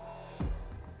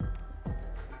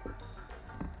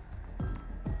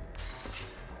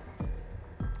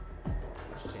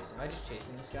 Am I just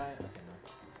chasing this guy? Okay, no.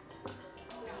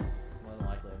 More than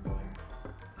likely I'm going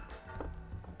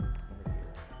over here.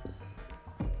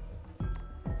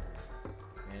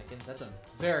 Mannequin? That's a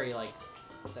very, like,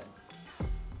 that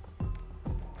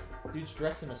dude's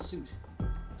dressed in a suit.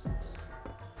 What's this?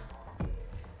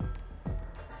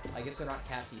 I guess they're not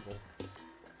cat people.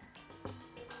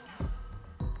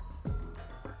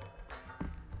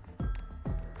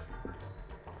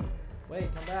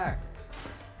 Wait, come back!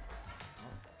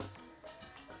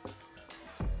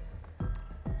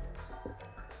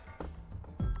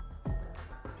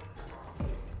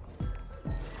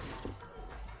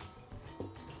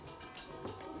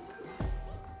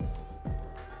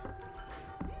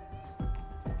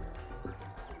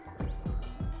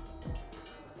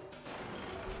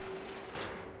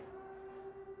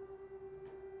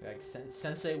 Like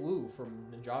Sensei Wu from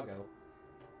Ninjago.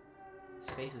 His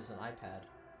face is an iPad.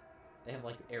 They have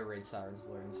like air raid sirens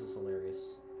blaring. This is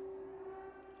hilarious.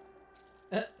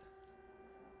 Why,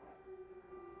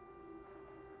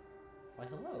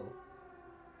 hello.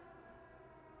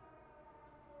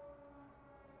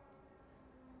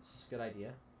 Is this a good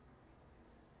idea?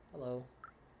 Hello.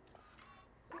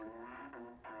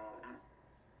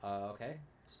 Okay.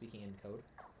 Speaking in code,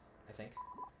 I think.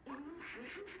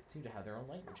 Seem to have their own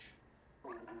language.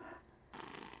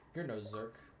 You're no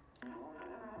Zerk.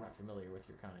 I'm not familiar with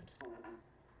your kind.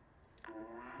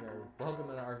 You're welcome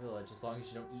in our village as long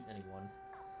as you don't eat anyone.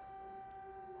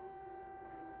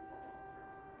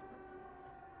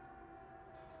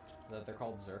 They're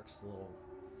called Zerks, the little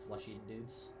flesh-eating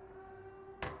dudes.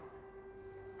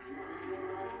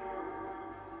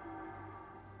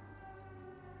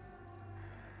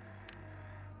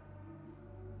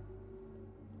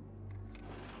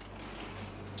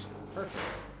 Perfect.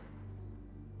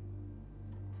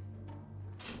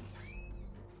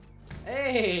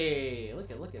 Hey!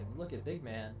 Look at Big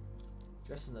Man.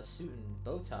 Dressed in the suit and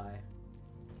bow tie.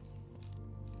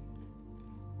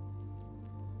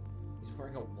 He's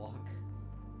wearing a walk.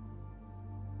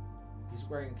 He's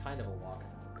wearing kind of a walk.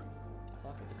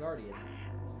 Talk with the Guardian.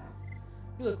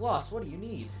 You look lost. What do you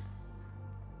need?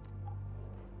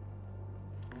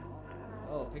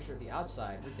 Oh, a picture of the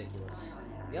outside. Ridiculous.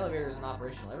 The elevator isn't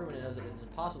operational. Everyone knows that it's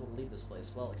impossible to leave this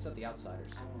place. Well, except the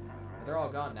outsiders. But they're all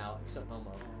gone now, except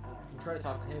Momo. You can try to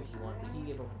talk to him if you want, but he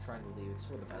gave up on trying to leave. It's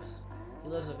for the best. He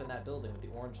lives up in that building with the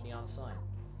orange neon sign.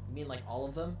 You mean like all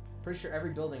of them? Pretty sure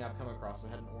every building I've come across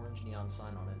has had an orange neon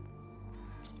sign on it.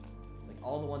 Like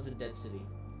all the ones in Dead City.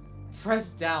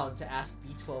 Press down to ask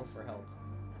B12 for help.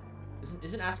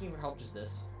 Isn't asking for help just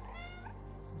this?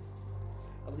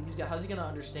 How's he gonna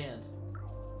understand?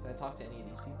 Can I talk to any of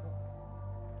these people?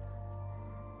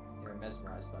 They're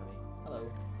mesmerized by me.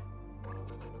 Hello.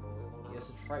 You have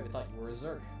such fright, we thought you were a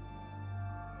Zerk.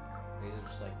 These are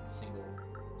just like single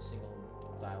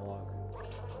dialogue.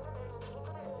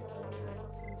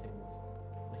 Nothing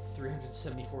like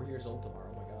 374 years old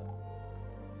tomorrow, oh my god.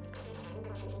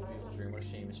 Beautiful dream, what a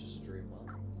shame, it's just a dream. Well,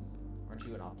 aren't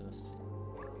you an optimist?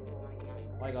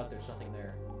 My god, there's nothing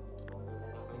there. I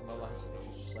think Momo has some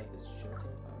pictures just like this. Show it to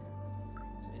him? Okay.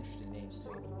 Some interesting names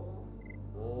too.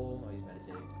 Oh, no, he's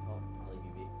meditating. Oh, I'll leave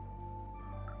you be.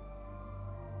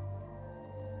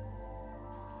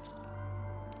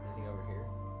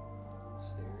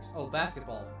 Oh,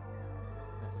 basketball.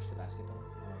 I pushed the basketball.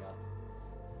 Oh my god.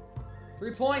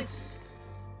 3 points!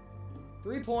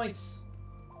 3 points!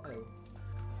 Hello.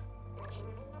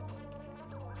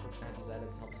 Fortunately, these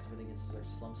items help us defend against our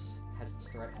slumps. Has its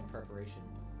threat and preparation.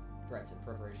 Threats and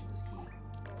preparation is key.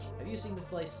 Have you seen this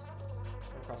place? I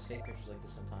come across fake pictures like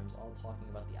this sometimes, all talking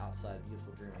about the outside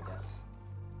beautiful dream, I guess.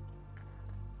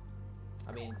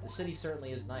 I mean, the city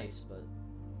certainly is nice, but...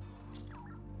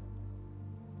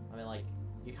 I mean, like,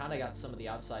 you kind of got some of the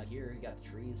outside here. You got the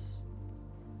trees.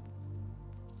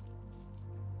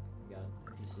 You got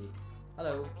NPC.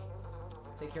 Hello.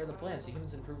 Take care of the plants. The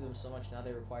humans improve them so much now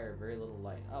they require very little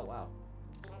light. Oh, wow.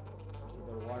 A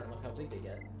little bit of water and look how big they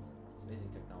get. It's amazing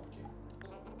technology.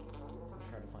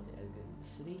 Try to find the exit in the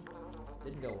city.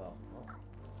 Didn't go well. Well,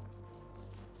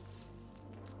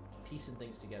 piecing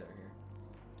things together here.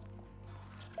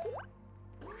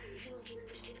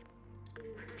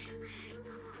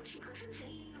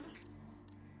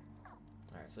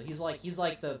 Alright, so he's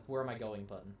like the where am I going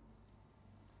button.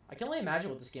 I can only imagine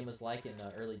what this game was like in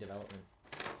early development.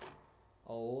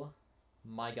 Oh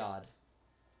my god.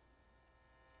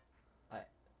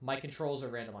 My controls are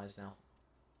randomized now.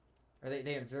 Are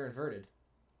they're inverted.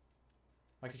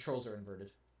 My controls are inverted.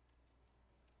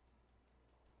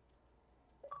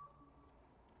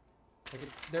 Like,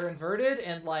 they're inverted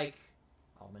and like...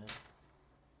 Oh, man.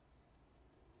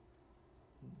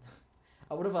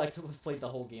 I would have liked to have played the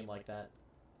whole game like that.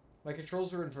 My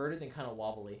controls were inverted and kind of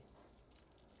wobbly.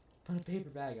 Put a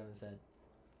paper bag on his head.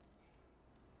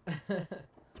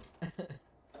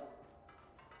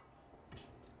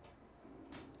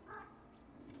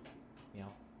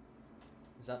 Meow.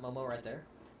 Is that Momo right there?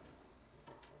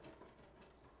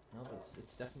 No, but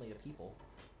it's definitely a people.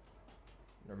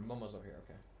 Or Momo's over here,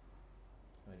 okay.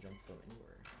 Can I jump from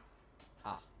anywhere?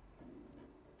 Ah.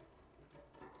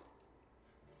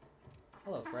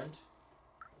 Hello, friend.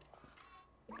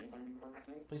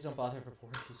 Please don't bother her before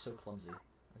she's so clumsy.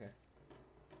 Okay.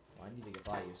 Well, I need to get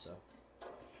by you, so.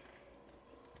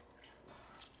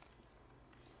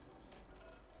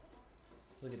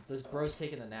 Look at this bro's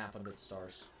taking a nap under the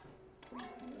stars.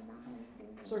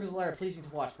 Circus of Light are pleasing to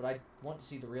watch, but I want to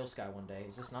see the real sky one day.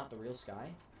 Is this not the real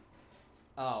sky?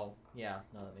 Oh, yeah.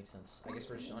 No, that makes sense. I guess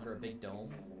we're just under a big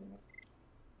dome.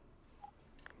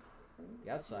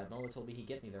 The outside. Momo told me he'd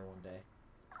get me there one day.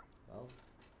 Well,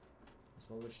 is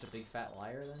Momo just a big fat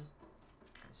liar then?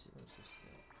 Let's see what I'm supposed to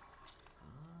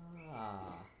do.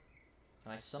 Ah.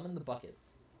 Can I summon the bucket?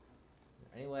 Is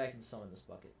there any way I can summon this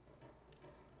bucket?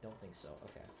 Don't think so.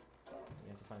 Okay. You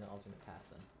have to find the alternate path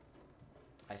then.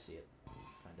 I see it.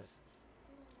 Kind of.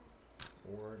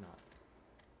 Or not.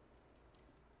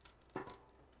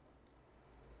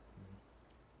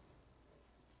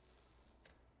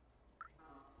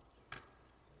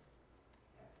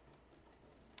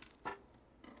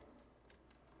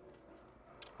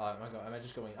 Oh, am I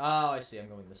just going... Oh, I see. I'm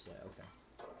going this way. Okay.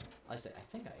 I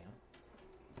think I am.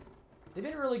 They've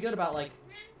been really good about, like...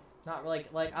 Not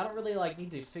like, I don't really, like,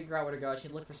 need to figure out where to go. I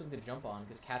should look for something to jump on,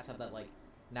 because cats have that, like,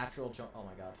 natural jump... Oh,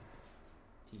 my God.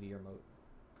 TV remote.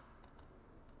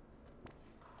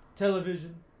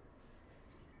 Television.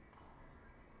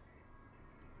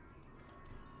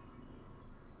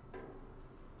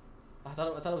 I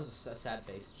thought it was a sad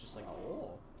face. It's just like,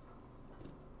 oh.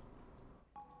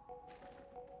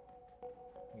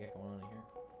 What we got going on here?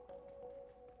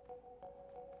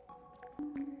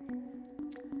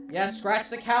 Yeah, scratch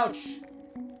the couch!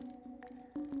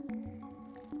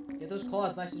 Get those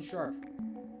claws nice and sharp.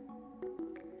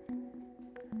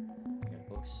 I got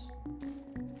books.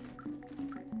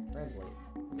 Translate.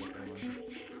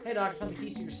 Hey Doc, I found the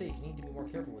keys to your safe. You need to be more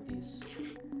careful with these.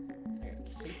 I got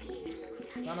the safe keys.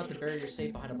 Try not to bury your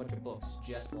safe behind a bunch of books.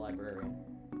 Just the librarian.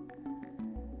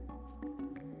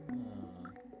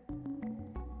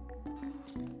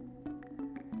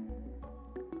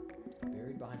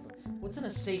 Buried behind books. What's in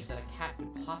a safe that a cat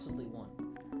could possibly want?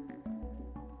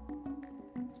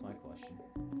 That's my question.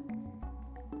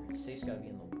 The safe's gotta be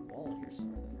in the wall here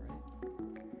somewhere then, right?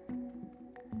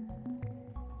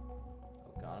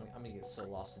 Oh god, I'm gonna get so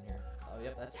lost in here. Oh,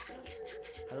 yep, that's...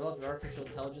 I developed artificial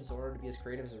intelligence in order to be as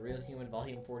creative as a real human,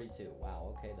 volume 42.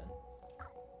 Wow, okay then.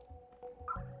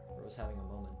 Bro's having a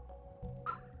moment.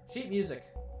 Sheet music!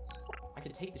 I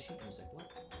can take the sheet music. What?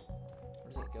 Where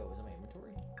does it go? Is it my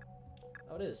inventory?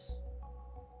 Oh, it is.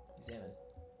 Examine.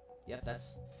 Yep,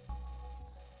 that's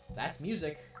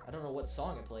music. I don't know what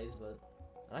song it plays, but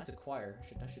that's a choir. I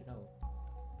should know.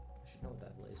 I should know what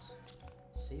that plays.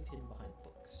 Safe hidden behind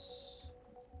books.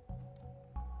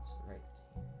 So right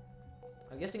here.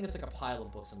 I'm guessing it's like a pile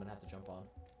of books I'm gonna have to jump on.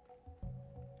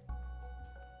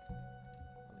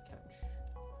 On the couch.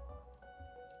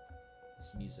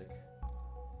 music.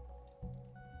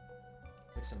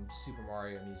 It's like some Super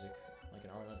Mario music, like in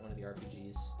one of the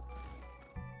RPGs.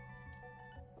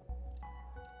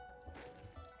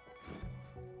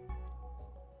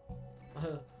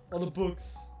 All the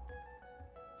books.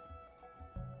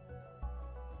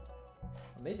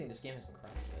 Amazing this game hasn't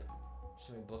crashed yet. Just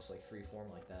having books like free form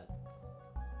like that.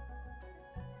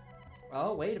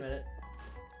 Oh, wait a minute.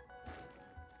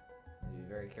 Need to be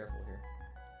very careful here.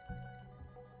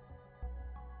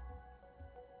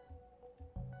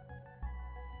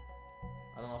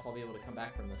 I don't know if I'll be able to come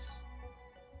back from this.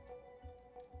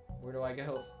 Where do I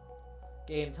go?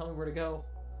 Game, tell me where to go.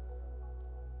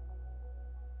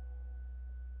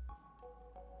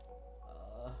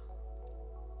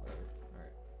 Whatever.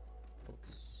 Alright.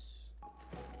 Books.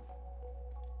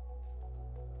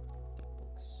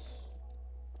 Books.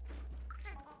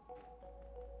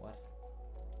 What?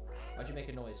 Why'd you make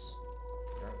a noise?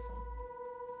 Gramophone.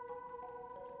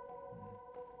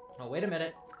 Oh, wait a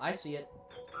minute. I see it.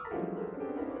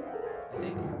 I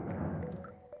think.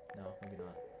 No, maybe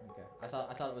not. Okay. I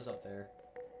thought it was up there.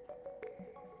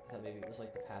 I thought maybe it was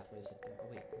like the pathways up there. Oh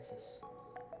wait, what is this?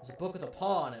 There's a book with a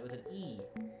paw on it with an E.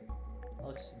 That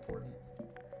looks important.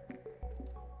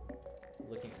 I'm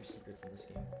looking for secrets in this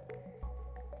game.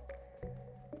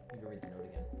 Let me go read the note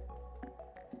again.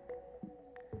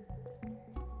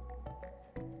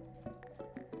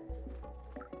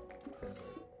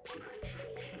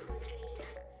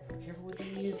 Be careful with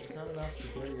these. It's not enough to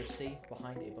bury your safe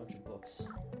behind a bunch of books.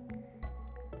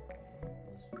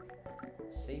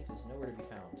 Safe is nowhere to be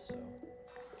found, so...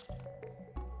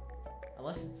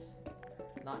 Unless it's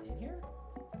not in here?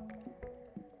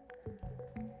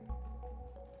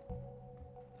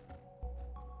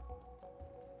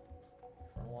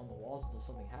 Run along the walls until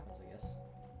something happens, I guess.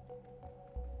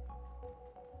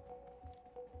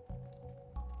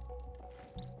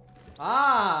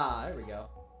 Ah! There we go.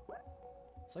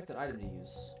 Selected item to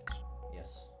use.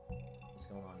 Yes. What's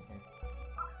going on here?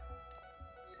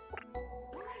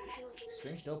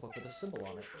 Strange notebook with a symbol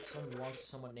on it. Someone belongs to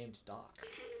someone named Doc.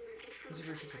 User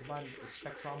research combined a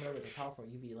spectrometer with a powerful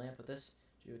UV lamp with this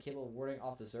to be capable of warding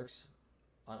off the Zerks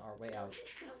on our way out.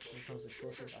 If it becomes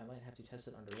explosive, I might have to test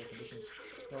it under real conditions.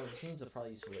 But with the fiends, I'll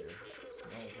probably use it later. It's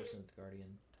the only person the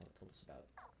Guardian told us about.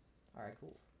 Alright,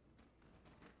 cool.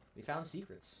 We found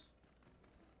secrets.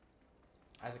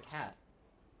 As a cat.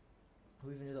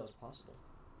 Who even knew that was possible?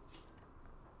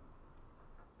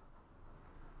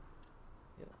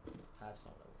 Yep. That's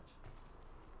not what I want.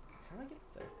 How do I get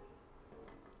up there?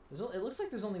 It looks like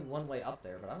there's only one way up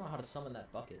there, but I don't know how to summon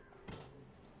that bucket.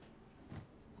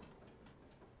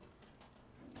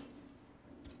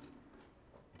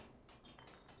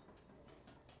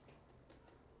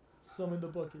 Summon the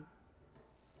bucket.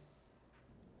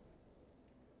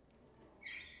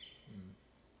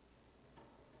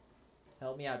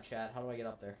 Help me out, chat. How do I get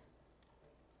up there?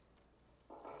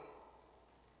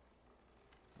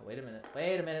 Oh, wait a minute.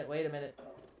 Wait a minute. Wait a minute.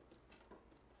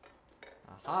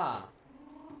 Aha!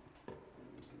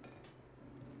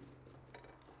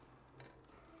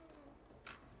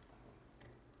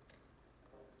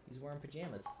 He's wearing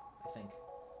pajamas, I think.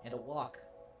 And a walk.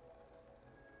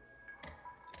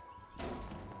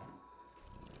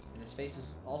 And his face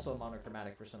is also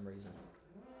monochromatic for some reason.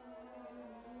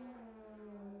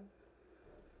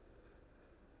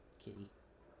 Kitty.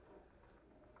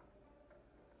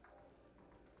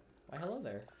 Why, hello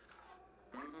there.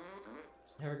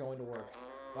 It's never going to work.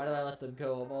 Why did I let them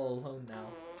go? I'm all alone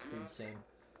now. Dude, same.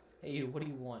 Hey, you, what do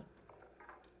you want?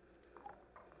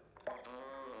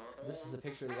 This is a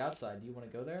picture of the outside. Do you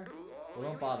want to go there? Well,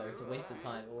 don't bother. It's a waste of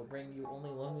time. It will bring you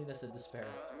only loneliness and despair.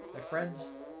 My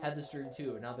friends had this dream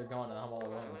too, and now they're gone and I'm all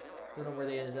alone. Don't know where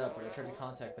they ended up, but I tried to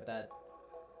contact, but that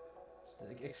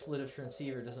expletive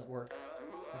transceiver doesn't work.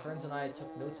 My friends and I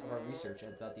took notes of our research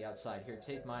about the outside. Here,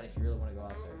 take mine if you really want to go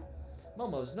out there.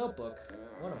 Momo's notebook.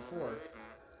 1 of 4.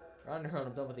 You're on your own.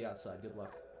 I'm done with the outside. Good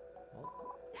luck. Well,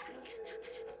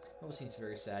 Momo seems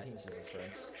very sad. He misses his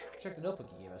friends. Check the notebook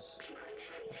he gave us.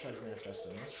 Outside's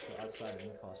manifesto. Must go outside at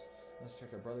any cost. Must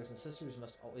protect our brothers and sisters.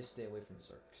 Must always stay away from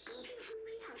Zerks.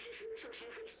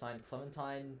 Signed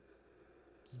Clementine,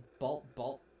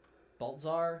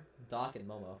 Baltzar, Doc, and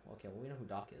Momo. Okay, well we know who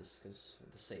Doc is, because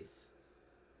of the safe.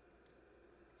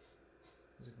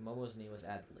 Looks like Momo's name was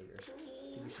added later.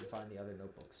 I think we should find the other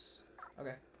notebooks.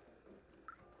 Okay.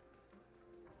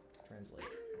 Translate.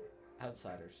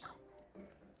 Outsiders.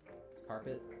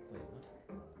 Carpet. Wait,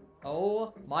 what?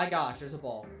 Oh my gosh, there's a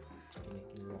ball. Give me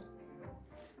a roll.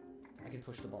 I can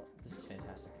push the ball. This is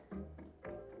fantastic.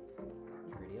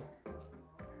 Radio.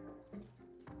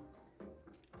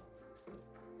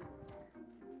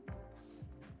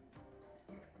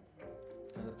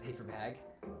 Paper bag.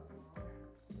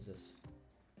 What is this?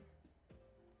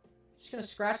 Just gonna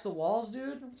scratch the walls,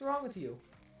 dude? What's wrong with you?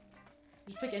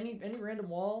 Just pick any random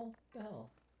wall? What the hell?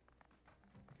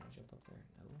 Can I jump up there?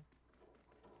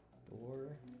 No.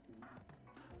 Door.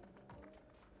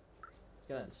 It's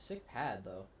got a sick pad,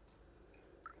 though.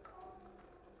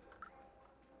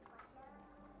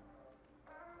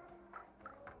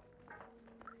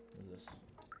 What is this?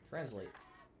 Translate.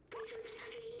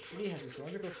 The city has a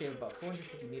cylindrical shape about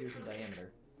 450 meters in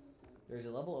diameter. There is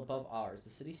a level above ours. The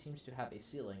city seems to have a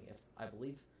ceiling. If I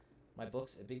believe my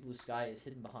books, a big blue sky is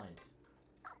hidden behind.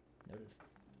 Noted.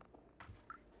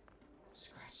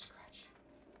 Scratch, scratch.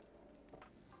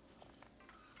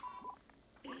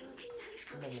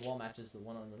 Some of the wall matches the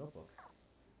one on the notebook.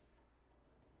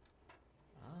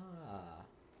 Ah.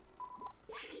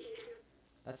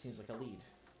 That seems like a lead.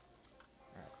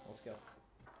 Alright, let's go.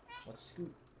 Let's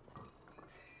scoot.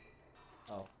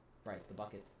 Oh, right, the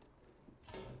bucket.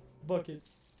 Bucket.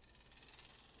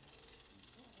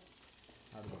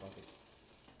 Out of the bucket.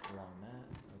 Along that,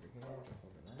 over here, jump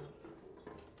over that.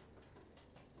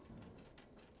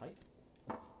 Pipe.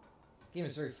 Game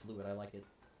is very fluid, I like it.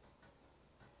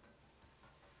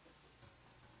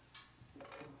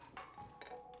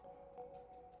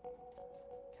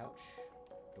 Couch.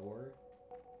 Door.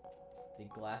 Big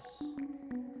glass.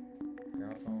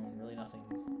 Gramophone. Really nothing.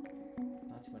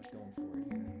 Not too much going for it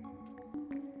here.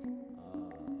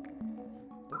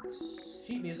 Books.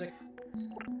 Sheet music. That's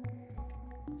fine.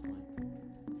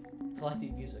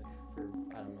 Collecting music for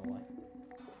I don't know why.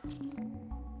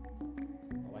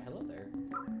 Oh, why hello there.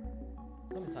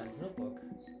 Clementine's notebook.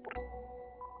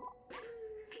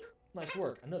 Nice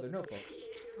work. Another notebook.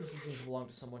 This seems to belong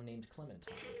to someone named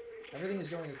Clementine. Everything is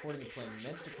going according to plan. We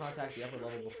managed to contact the upper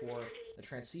level before the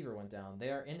transceiver went down. They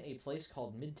are in a place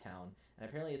called Midtown, and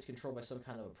apparently it's controlled by some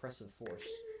kind of oppressive force.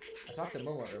 I talked to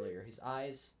Momo earlier. His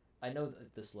eyes... I know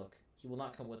this look. He will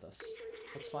not come with us.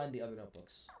 Let's find the other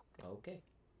notebooks. Okay.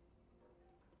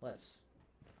 Let's.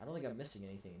 I don't think I'm missing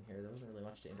anything in here. There wasn't really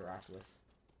much to interact with.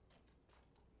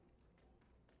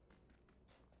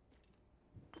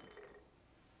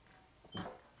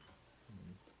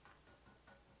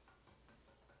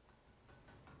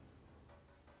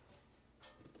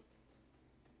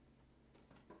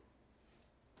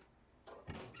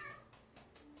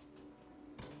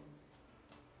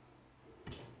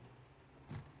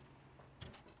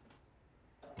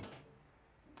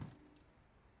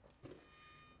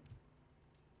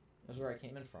 That's where I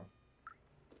came in from.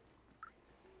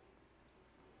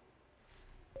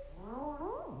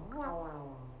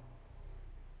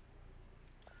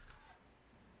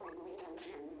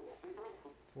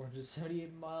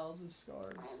 "478 miles of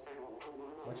scarves.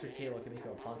 Electric cable can make a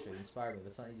poncho. You inspired me, but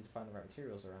it's not easy to find the right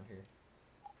materials around here."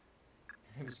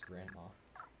 Her name is Grandma.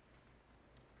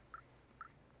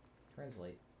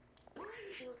 Translate.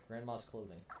 Grandma's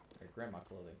clothing. Or Grandma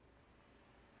clothing.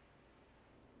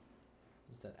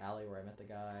 Is that alley where I met the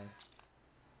guy?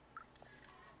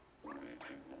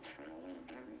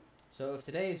 So if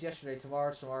today is yesterday,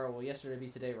 tomorrow will yesterday be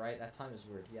today, right? That time is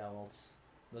weird. Yeah, well,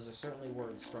 those are certainly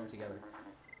words strung together.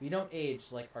 We don't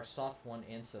age like our soft one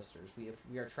ancestors.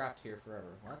 We are trapped here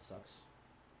forever. Well, that sucks.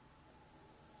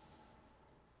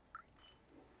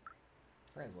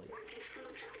 Translate.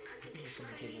 Looking for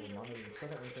something capable of monitoring the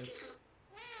southern entrance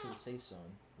to the safe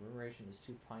zone. Remuneration is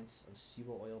 2 pints of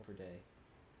SIBO oil per day.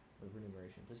 With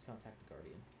remuneration, please contact the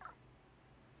Guardian.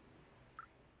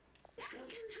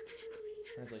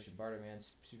 Translation: Barterman,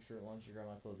 soup shirt, lunch, your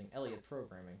grandma clothing. Elliot,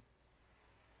 programming.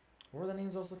 What were the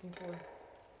names I was looking for?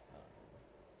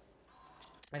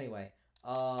 Anyway,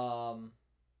 2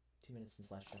 minutes since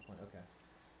last checkpoint. Okay.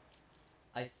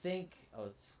 I think.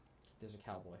 Oh, there's a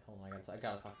cowboy. Hold on, I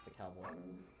gotta talk to the cowboy.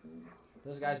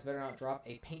 Those guys better not drop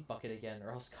a paint bucket again,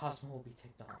 or else Cosmo will be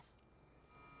ticked off.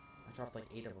 I dropped like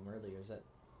 8 of them earlier. Does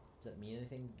that mean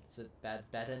anything? Is it bad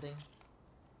ending?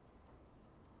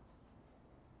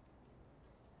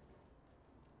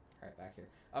 Alright, back here.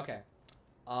 Okay.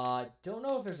 Don't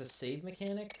know if there's a save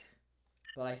mechanic,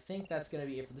 but I think that's gonna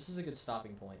be it. This is a good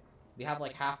stopping point. We have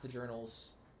like half the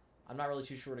journals. I'm not really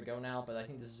too sure to go now, but I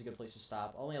think this is a good place to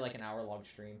stop. Only like an hour-long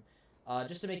stream.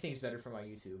 Just to make things better for my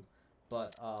YouTube.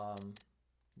 But, I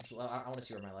want to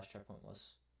see where my last checkpoint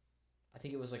was. I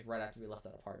think it was like right after we left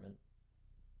that apartment.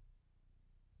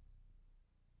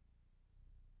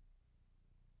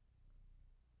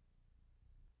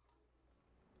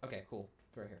 Okay, cool.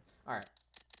 It's right here. Alright.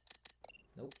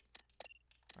 Nope.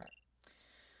 Alright.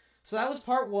 So that was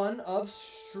part 1 of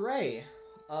Stray.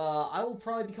 I will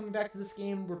probably be coming back to this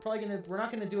game. We're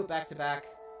not gonna do it back to back.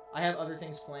 I have other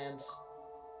things planned.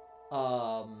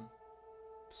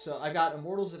 So I got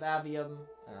Immortals of Avium.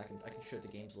 I can show the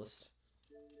games list.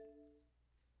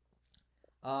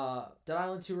 Dead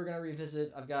Island 2 we're gonna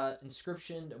revisit. I've got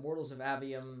Inscription, Immortals of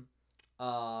Avium,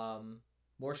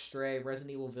 more Stray,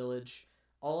 Resident Evil Village.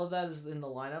 All of that is in the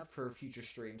lineup for future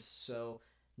streams. So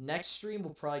next stream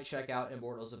we'll probably check out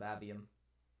Immortals of Avium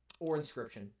or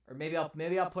Inscription, or maybe I'll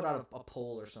put out a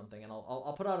poll or something, and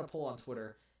I'll put out a poll on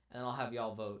Twitter, and I'll have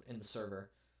y'all vote in the server.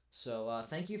 So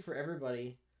thank you for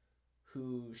everybody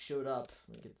who showed up.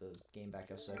 Let me get the game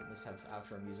back up so I can just have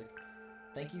outro music.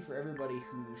 Thank you for everybody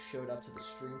who showed up to the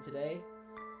stream today.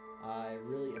 I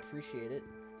really appreciate it.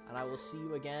 And I will see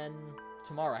you again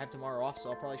tomorrow. I have tomorrow off, so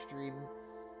I'll probably stream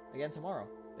again tomorrow.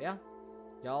 But yeah,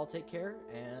 y'all take care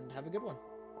and have a good one.